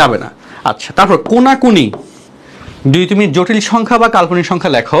যাবে না। আচ্ছা, তারপর কোনাকুনি যদি তুমি জটিল সংখ্যা বা কাল্পনিক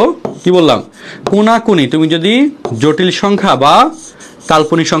সংখ্যা লেখো, কি বললাম, কোনাকুনি তুমি যদি জটিল সংখ্যা বা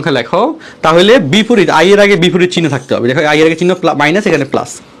কাল্পনিক সংখ্যা লেখো, তাহলে বিপরীত আই এর আগে বিপরীত চিহ্ন থাকতে হবে। দেখো আই এর আগে চিহ্ন মাইনাস, এখানে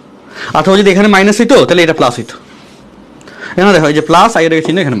প্লাস, অথবা যদি এখানে মাইনাস হইতো তাহলে এটা প্লাস হইতো। এখানে দেখো এই যে প্লাস, আই এর আগে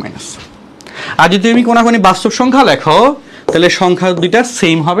চিহ্ন, এখানে মাইনাস। আর যদি তুমি কোনাকুনি বাস্তব সংখ্যা লেখো, তাহলে সংখ্যা দুইটা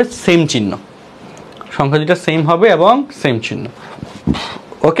সেম হবে, সেম চিহ্ন, সংখ্যা দুইটা সেম হবে এবং সেম চিহ্ন।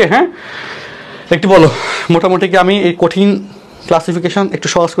 ওকে, হ্যাঁ, একটু বলো মোটামুটি কি আমি এই কঠিন ক্লাসিফিকেশন একটু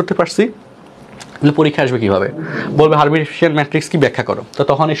সহজ করতে পারছি? পরীক্ষা আসবে কিভাবে, বলবে হারমিশিয়ান ম্যাট্রিক্স কি ব্যাখ্যা করো, তো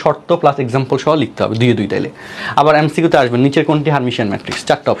তখন এই শর্ত প্লাস এক্সাম্পল সহ লিখতে হবে, দুই তাইলে। আবার এমসিকিউতে আসবে নিচের কোনটি হারমিশিয়ান ম্যাট্রিক্স,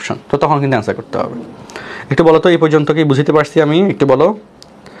 4টা অপশন, তো তখন কিন্তু অ্যান্সার করতে হবে। একটু বলো তো এই পর্যন্ত কি বুঝতে পারছি আমি, একটু বলো।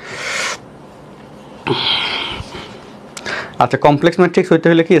 আচ্ছা, কমপ্লেক্স ম্যাট্রিক্স হইতে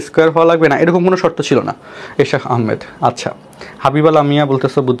হলে কি স্কোয়ার হওয়া লাগবে না, এরকম কোনো শর্ত ছিল না। ইশাক আহমেদ, আচ্ছা। হাবিবাল আমিয়া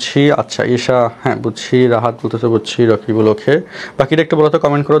বলতেছো বুঝছি, আচ্ছা। ঈশা, হ্যাঁ বুঝছি। রাহাত বলতেছো বুঝছি। রকিবুল, ওকে। বাকিটা একটু বলো তো,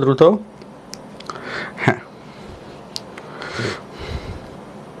 কমেন্ট করো দ্রুত। হ্যাঁ,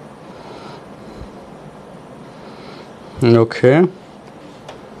 ওকে,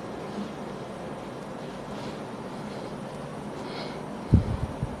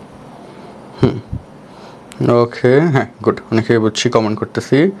 ওকে, হ্যাঁ গুড, অনেকে বুঝছি কমেন্ট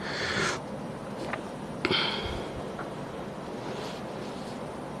করতেছি।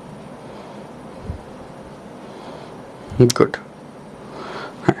 গুড,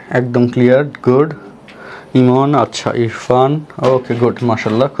 হ্যাঁ একদম ক্লিয়ার, গুড। ইমন, আচ্ছা। ইরফান, ওকে, গুড,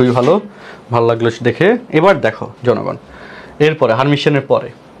 মাশাল্লাহ, খুবই ভালো, ভালো লাগলো দেখে। এবার দেখো জনগণ, এরপরে হারমিশিয়ানের পরে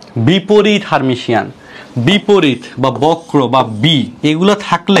বিপরীত হারমিশিয়ান, বিপরীত বা বক্র বা বি, এগুলো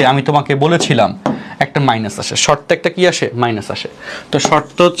থাকলে আমি তোমাকে বলেছিলাম একটা মাইনাস আসে, শর্ত একটা কি আসে, মাইনাস আসে। তো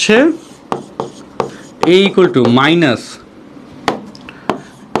শর্ত হচ্ছে এ ইকুয়াল টু মাইনাস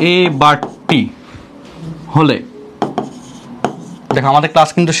এ বার টি হলে, দেখো আমাদের ক্লাস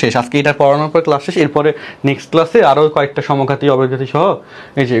কিন্তু শেষ, আজকে এটা পড়ানোর পর ক্লাস শেষ। এরপরে নেক্সট ক্লাসে আরও কয়েকটা সমঘাতী অবঘাতী সহ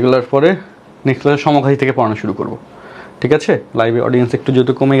এই যে এগুলোর পরে নেক্সট ক্লাসে সমঘাতী থেকে পড়ানো শুরু করব, ঠিক আছে? লাইভে অডিয়েন্স একটু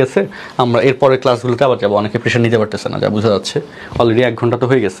যেহেতু কমে গেছে, আমরা এরপরে ক্লাসগুলোতে আবার যাবো, অনেকে প্রেশার নিতে পারতেছে না, যা বোঝা যাচ্ছে, অলরেডি 1 ঘন্টা তো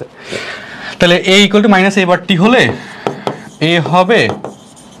হয়ে গেছে। তাহলে এ ইকুয়াল টু মাইনাস এ বার টি হলে এ হবে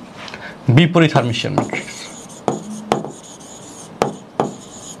বিপরীত হারমিশিয়ান ম্যাট্রিক্স।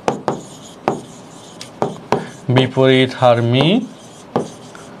 বিপরীত হারমিশিয়ান,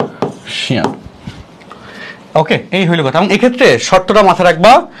 ওকে, এই হইল কথা। এবং এক্ষেত্রে শর্তটা মাথায়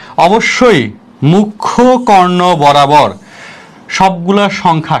রাখবা, অবশ্যই মুখ্য কর্ণ বরাবর সবগুলা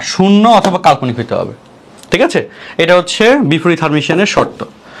সংখ্যা শূন্য অথবা কাল্পনিক হইতে হবে, ঠিক আছে? এটা হচ্ছে বিপরীত হারমিশিয়ানের শর্ত।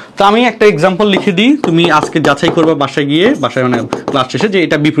 তো আমি একটা এক্সাম্পল লিখে দিই, তুমি আজকে যাচাই করবা বাসায় গিয়ে, বাসায় মানে ক্লাস শেষে, যে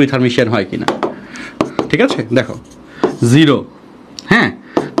এটা বিপরীত হারমিশিয়ান হয় কিনা, ঠিক আছে? দেখো 0, হ্যাঁ,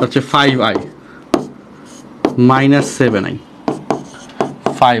 হচ্ছে 5i মাইনাস 7i,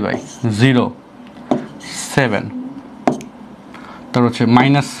 5i 0 7, তার হচ্ছে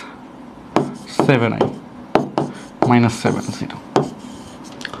মাইনাস 7i মাইনাস 7 0,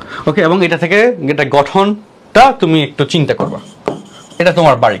 ওকে। এবং এটা থেকে এটা গঠনটা তুমি একটু চিন্তা করবা, এটা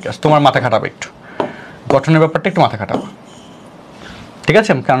তোমার বাড়ির কাজ, তোমার মাথা খাটাবে, একটু গঠনের ব্যাপারটা একটু মাথা খাটাবা, ঠিক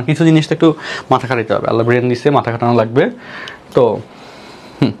আছে? কারণ কিছু জিনিস তো একটু মাথা খাটাইতে হবে, আল্লাহ ব্রেন দিচ্ছে, মাথা খাটানো লাগবে, তো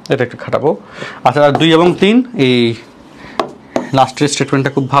এটা একটু খাটাবো। আচ্ছা, 2 এবং 3 এই লাস্টের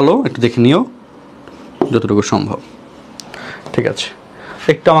স্টেটমেন্টটা খুব ভালো, একটু দেখে নিও যতটুকু সম্ভব, ঠিক আছে?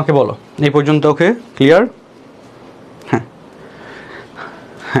 একটু আমাকে বলো এই পর্যন্ত, ওকে, ক্লিয়ার? হ্যাঁ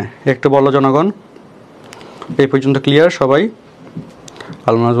হ্যাঁ, একটু বলো জনগণ, এই পর্যন্ত ক্লিয়ার সবাই?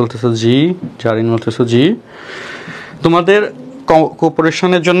 আলমাজ বলতেছো জি, জারিন বলতেছো জি। তোমাদের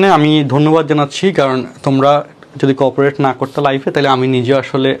কোঅপারেশনের জন্য আমি ধন্যবাদ জানাচ্ছি, কারণ তোমরা যদি কোঅপারেট না করতে লাইফে, তাহলে আমি নিজে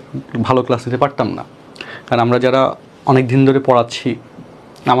আসলে ভালো ক্লাস নিতে পারতাম না। কারণ আমরা যারা অনেক দিন ধরে পড়াচ্ছি,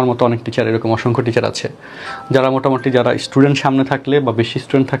 আমার মতো অনেক টিচার, এরকম অসংখ্য টিচার আছে যারা মোটামুটি যারা স্টুডেন্ট সামনে থাকলে বা বেশি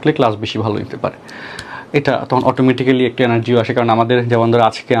স্টুডেন্ট থাকলে ক্লাস বেশি ভালো নিতে পারে। এটা তখন অটোমেটিক্যালি একটা এনার্জিও আসে। কারণ আমাদের যেমন ধরো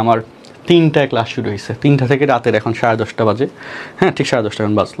আজকে আমার 3টায় ক্লাস শুরু হয়েছে, 3টা থেকে রাতের এখন 10:30 বাজে, হ্যাঁ ঠিক 10:30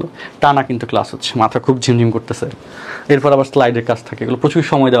 এখন বাজলো, টানা কিন্তু ক্লাস হচ্ছে, মাথা খুব ঝিমঝিম করতেছে। এরপর আবার স্লাইডের কাজ থাকে, এগুলো প্রচুর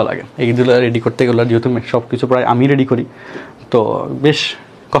সময় দেওয়া লাগে, এইগুলো রেডি করতে গেলে যেহেতু সব কিছু প্রায় আমি রেডি করি, তো বেশ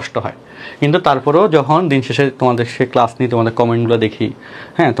কষ্ট হয়। কিন্তু তারপরেও যখন দিন শেষে তোমাদের সে ক্লাস নিই, তোমাদের কমেন্টগুলো দেখি,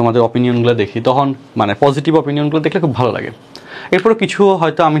 হ্যাঁ তোমাদের অপিনিয়নগুলো দেখি, তখন মানে পজিটিভ অপিনিয়নগুলো দেখলে খুব ভালো লাগে। এরপরও কিছু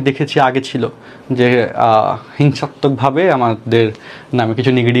হয়তো আমি দেখেছি আগে ছিল যে হিংসাত্মকভাবে আমাদের নামে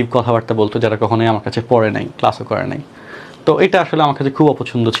কিছু নেগেটিভ কথাবার্তা বলতো, যারা কখনোই আমার কাছে পড়ে নাই, ক্লাসও করে নাই। তো এটা আসলে আমার কাছে খুব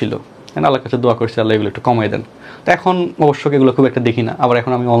অপছন্দ ছিল। আল্লাহর কাছে দোয়া করছি আল্লাহ এগুলো একটু কমাই দেন। তো এখন অবশ্য এগুলো খুব একটা দেখি না, আবার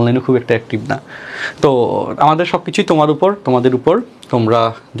এখন আমি অনলাইনে খুব একটা অ্যাক্টিভ না। তো আমাদের সব কিছুই তোমাদের উপর, তোমরা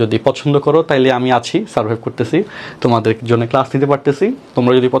যদি পছন্দ করো তাইলে আমি আছি, সার্ভাইভ করতেছি, তোমাদের জন্য ক্লাস নিতে পারতেছি।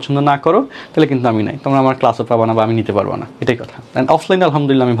 তোমরা যদি পছন্দ না করো তাহলে কিন্তু আমি নাই, তোমরা আমার ক্লাসও পাবা না বা আমি নিতে পারবো না, এটাই কথা। অ্যান্ড অফলাইনে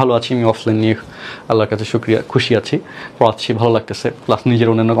আলহামদুলিল্লাহ আমি ভালো আছি, আমি অফলাইন নিয়ে আল্লাহর কাছে খুশি আছি, পড়াচ্ছি, ভালো লাগতেছে, প্লাস নিজের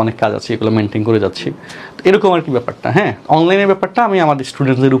অন্যান্য অনেক কাজ আছে, এগুলো মেনটেন করে যাচ্ছি। তো এরকম আর কি ব্যাপারটা। হ্যাঁ, অনলাইনের ব্যাপারটা আমি আমাদের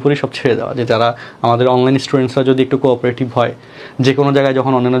স্টুডেন্টসদের উপরেই সব ছেড়ে দেওয়া, যে যারা আমাদের অনলাইন স্টুডেন্টসরা যদি একটু কোঅপারেটিভ হয়, যে কোনো জায়গায়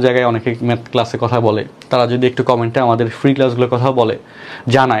যখন অন্যান্য জায়গায় অনেকে ম্যাথ ক্লাসে কথা বলে, তারা যদি একটু কমেন্টে আমাদের ফ্রি ক্লাসগুলোর কথা বলে,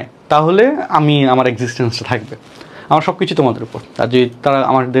 জানায়, তাহলে আমার এক্সিস্টেন্সটা থাকবে। আমার সব কিছু তোমাদের উপর। আর যদি তারা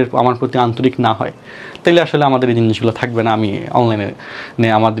আমার প্রতি আন্তরিক না হয়, তাহলে আসলে আমাদের এই জিনিসগুলো থাকবে না। আমি অনলাইনে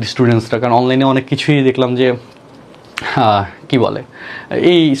আমাদের স্টুডেন্টসরা, কারণ অনলাইনে অনেক কিছুই দেখলাম যে কি বলে,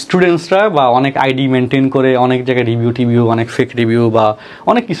 এই স্টুডেন্টসরা বা অনেক আইডি মেনটেন করে অনেক জায়গায় রিভিউ, অনেক ফেক রিভিউ বা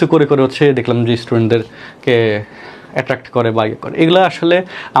অনেক কিছু করে হচ্ছে দেখলাম যে স্টুডেন্টদেরকে অ্যাট্রাক্ট করে বা ইয়ে করে। এগুলো আসলে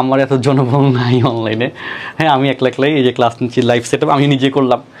আমার এত জনবল নাই অনলাইনে। হ্যাঁ, আমি একলাই এই যে ক্লাস নিচ্ছি, লাইভ সেট আপ আমি নিজে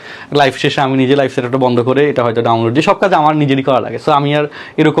করলাম, লাইভ শেষে আমি নিজে লাইভ সেট আপটা বন্ধ করে এটা হয়তো ডাউনলোড দিয়ে সব কাজ আমার নিজেরই করা লাগে। সো আমি আর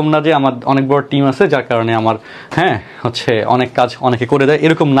এরকম না যে আমার অনেক বড় টিম আছে যার কারণে আমার অনেক কাজ অনেকে করে দেয়,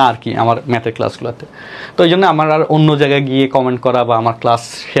 এরকম না আর কি আমার ম্যাথের ক্লাসগুলোতে। তো এই জন্য আমার আর অন্য জায়গায় গিয়ে কমেন্ট করা বা আমার ক্লাস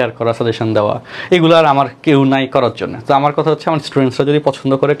শেয়ার করা, সাজেশন দেওয়া, এগুলো আর আমার কেউ নাই করার জন্য। তো আমার কথা হচ্ছে, আমার স্টুডেন্টসরা যদি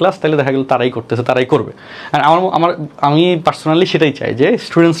পছন্দ করে ক্লাস, তাহলে দেখা গেল তারাই করতেছে, তারাই করবে। আর আমি পার্সোনালি সেটাই চাই যে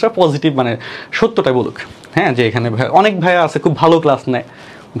স্টুডেন্টসরা পজিটিভ, মানে সত্যটাই বলুক। হ্যাঁ, যে এখানে অনেক ভাইয়া আছে খুব ভালো ক্লাস নেয়,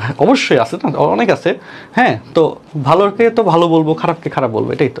 অবশ্যই আছে না, অনেক আছে। হ্যাঁ, তো ভালোকে তো ভালো বলবো, খারাপকে খারাপ বলবো,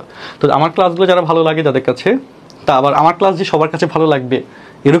 এটাই তো। তো আমার ক্লাসগুলো যারা ভালো লাগে যাদের কাছে, তা আবার আমার ক্লাস যে সবার কাছে ভালো লাগবে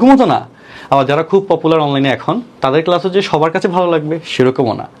এরকমও তো না। আবার যারা খুব পপুলার অনলাইনে এখন, তাদের ক্লাসও যে সবার কাছে ভালো লাগবে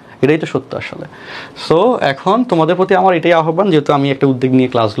সেরকমও না। এটাই তো সত্য আসলে। সো এখন তোমাদের প্রতি আমার এটাই আহ্বান, যেহেতু আমি একটা উদ্যোগ নিয়ে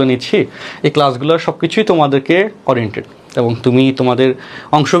ক্লাসগুলো নিচ্ছি, এই ক্লাসগুলোর সব কিছুই তোমাদেরকে ওরিয়েন্টেড, এবং তোমাদের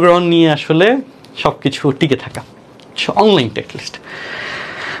অংশগ্রহণ নিয়ে আসলে সব কিছু টিকে থাকা, অনলাইনটা অ্যাটলিস্ট।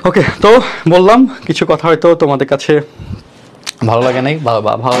 ওকে, তো বললাম কিছু কথা হয়তো তোমাদের কাছে ভালো লাগে নাই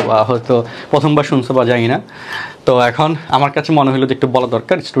বা হয়তো প্রথমবার শুনছো বা জানি না। তো এখন আমার কাছে মনে হলো যে একটু বলা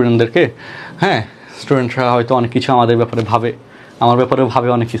দরকার স্টুডেন্টদেরকে। হ্যাঁ, স্টুডেন্টরা হয়তো অনেক কিছু আমাদের ব্যাপারে ভাবে, আমার ব্যাপারেও ভাবে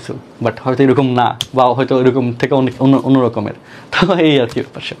অনেক কিছু, বাট হয়তো এরকম না, বা হয়তো এরকম থেকে অনেক অন্য রকমের। তো এই আর কি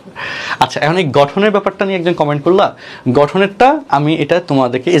ব্যাপার। আচ্ছা, এখন এই গঠনের ব্যাপারটা নিয়ে একজন কমেন্ট করলা, গঠনেরটা আমি এটা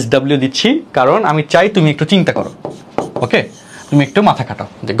তোমাদেরকে SW দিচ্ছি, কারণ আমি চাই তুমি একটু চিন্তা করো। ওকে, তুমি একটু মাথা খাটাও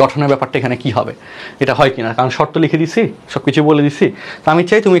যে গঠনের ব্যাপারটা এখানে কি হবে, এটা হয় কিনা, কারণ শর্ত লিখে দিছি, সব কিছু বলে দিছি। তো আমি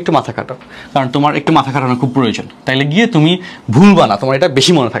চাই তুমি একটু মাথা খাটাও, কারণ তোমার একটু মাথা খাটানো খুব প্রয়োজন। তাইলে গিয়ে তুমি ভুলবা না, তোমার এটা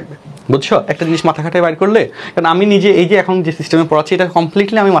বেশি মনে থাকবে। বুঝছো, একটা জিনিস মাথা খাটায় বাইর করলে, কারণ আমি নিজে এই যে এখন যে সিস্টেমে পড়াচ্ছি, এটা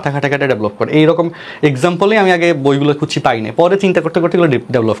কমপ্লিটলি আমি মাথা খাটায় ডেভেলপ করি। এইরকম এক্সাম্পলেই আমি আগে বইগুলো খুঁজছি, পাই না, পরে চিন্তা করতে এগুলো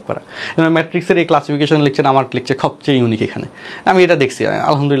ডেভেলপ করা। ম্যাট্রিক্সের এই ক্লাসিফিকেশন লেকচার আমার লেকচার সবচেয়ে ইউনিক। এখানে আমি এটা দেখছি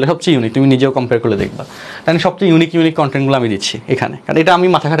আলহামদুলিল্লাহ সবচেয়ে ইউনিক, তুমি নিজেও কম্পেয়ার করলে দেখবা। তাই সবচেয়ে ইউনিক কন্টেন্টগুলো আমি দিচ্ছি এখানে, কারণ এটা আমি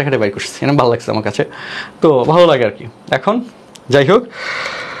মাথা খাটায় বাইর করছি, এটা ভালো লাগছে আমার কাছে, তো ভালো লাগে আর কি। এখন যাই হোক,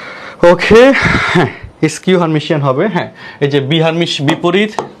 ওকে, হ্যাঁ, স্কিউ হারমিশিয়ান হবে। হ্যাঁ, এই যে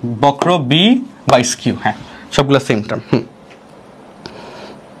বিপরীত বক্র বি বা স্কিউ, হ্যাঁ সবগুলো সেম টার্ম।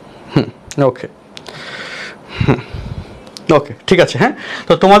 ওকে, ওকে, ঠিক আছে। হ্যাঁ,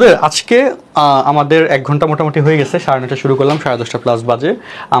 তো তোমাদের আজকে আমাদের 1 ঘন্টা মোটামুটি হয়ে গেছে, 9:30 শুরু করলাম, 10:30+ বাজে।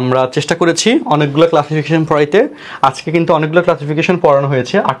 আমরা চেষ্টা করেছি অনেকগুলো ক্লাসিফিকেশন পড়াইতে। আজকে কিন্তু অনেকগুলো ক্লাসিফিকেশন পড়ানো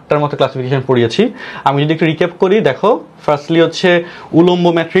হয়েছে, 8টার মতো ক্লাসিফিকেশন পড়িয়েছি। আমি যদি একটু রিক্যাপ করি, দেখো ফার্স্টলি হচ্ছে উলম্ব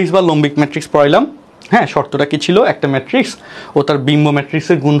ম্যাট্রিক্স বা লম্বিক ম্যাট্রিক্স পড়াইলাম। হ্যাঁ, শর্তটা কি ছিল, একটা ম্যাট্রিক্স ও তার বিম্ব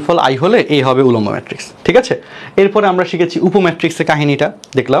ম্যাট্রিক্সের গুণফল আই হলে এই হবে উলম্ব ম্যাট্রিক্স, ঠিক আছে। এরপরে আমরা শিখেছি উপম্যাট্রিক্সের কাহিনীটা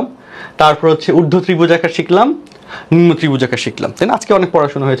দেখলাম, তারপর হচ্ছে ঊর্ধ্ব ত্রিভুজাকার শিখলাম, নিম্ন ত্রিভুজাকার শিখলাম। তাই না, আজকে অনেক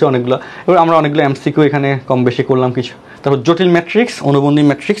পড়াশোনা হয়েছে অনেকগুলো। এবার আমরা অনেকগুলো MCQ এখানে কম বেশি করলাম কিছু। তারপর জটিল ম্যাট্রিক্স, অনুবন্ধী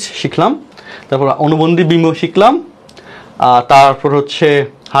ম্যাট্রিক্স শিখলাম, তারপর অনুবন্ধী বিম্ব শিখলাম, তারপর হচ্ছে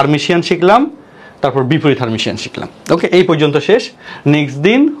হারমিশিয়ান শিখলাম, তারপর বিপরীত হারমিশিয়ান শিখলাম। ওকে, এই পর্যন্ত শেষ। নেক্সট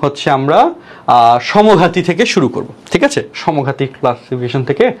দিন হচ্ছে আমরা সমঘাতী থেকে শুরু করব, ঠিক আছে? সমঘাতী ক্লাসিফিকেশন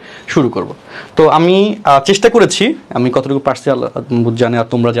থেকে শুরু করব। তো আমি চেষ্টা করেছি, আমি কতটুকু পারছি আল্লাহ জানে আর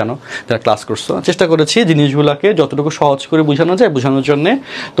তোমরা জানো যারা ক্লাস করছো, চেষ্টা করেছি জিনিসগুলোকে যতটুকু সহজ করে বোঝানো যায় বোঝানোর জন্যে।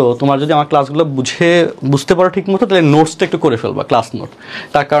 তো তোমার যদি আমার ক্লাসগুলো বুঝতে পারো ঠিক মতো, তাহলে নোটসটা একটু করে ফেলবা, ক্লাস নোট।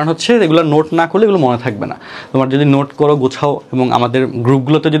 তার কারণ হচ্ছে এগুলো নোট না করলে এগুলো মনে থাকবে না। তোমার যদি নোট করো, গোছাও এবং আমাদের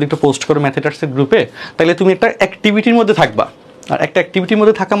গ্রুপগুলোতে যদি একটু পোস্ট করো ম্যাথমেটিক্সের গ্রুপে, তাহলে তুমি একটা অ্যাক্টিভিটির মধ্যে থাকবা। আর একটা অ্যাক্টিভিটির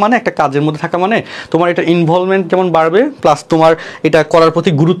মধ্যে থাকা মানে, একটা কাজের মধ্যে থাকা মানে তোমার এটা ইনভলভমেন্ট যেমন বাড়বে, প্লাস তোমার এটা করার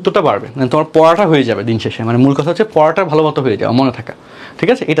প্রতি গুরুত্বটা বাড়বে, মানে তোমার পড়াটা হয়ে যাবে দিন শেষে। মানে মূল কথা হচ্ছে পড়াটা ভালো মতো হয়ে যাবে, মনে থাকা, ঠিক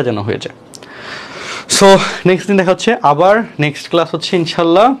আছে? এটা যেন হয়ে যায়। সো নেক্সট দিন দেখা হচ্ছে, আবার নেক্সট ক্লাস হচ্ছে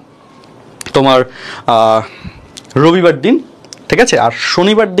ইনশাল্লাহ তোমার রবিবার দিন, ঠিক আছে? আর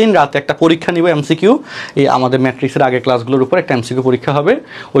শনিবার দিন রাতে একটা পরীক্ষা নিব, এমসিকিউ। এই আমাদের ম্যাট্রিক্সের আগের ক্লাসগুলোর উপর একটা এমসিকিউ পরীক্ষা হবে।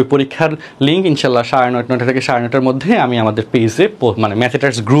 ওই পরীক্ষার লিঙ্ক ইনশাল্লাহ 9:30 থেকে 9:30টার মধ্যে আমি আমাদের পেজে, মানে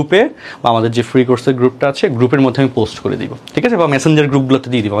ম্যাথমেটিক্স গ্রুপে বা আমাদের যে ফ্রি কোর্সের গ্রুপটা আছে গ্রুপের মধ্যে আমি পোস্ট করে দিব, ঠিক আছে? বা মেসেঞ্জার গ্রুপগুলোতে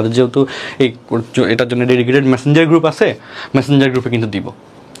দিয়ে দিব। আমাদের যেহেতু এটার জন্য ডেডিকেটেড মেসেঞ্জার গ্রুপ আছে, মেসেঞ্জার গ্রুপে কিন্তু দিব,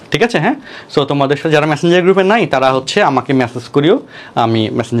 ঠিক আছে? হ্যাঁ, সো তোমাদের সাথে যারা মেসেঞ্জার গ্রুপে নাই তারা হচ্ছে আমাকে মেসেজ করিও, আমি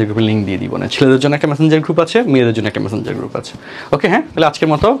মেসেঞ্জার গ্রুপের লিঙ্ক দিয়ে দিব। না, ছেলেদের জন্য একটা মেসেঞ্জার গ্রুপ আছে, মেয়েদের জন্য একটা মেসেঞ্জার গ্রুপ আছে। ওকে, হ্যাঁ, তাহলে আজকের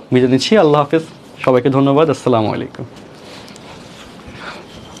মতো বিদায় নিচ্ছি। আল্লাহ হাফেজ, সবাইকে ধন্যবাদ। আসসালামু আলাইকুম।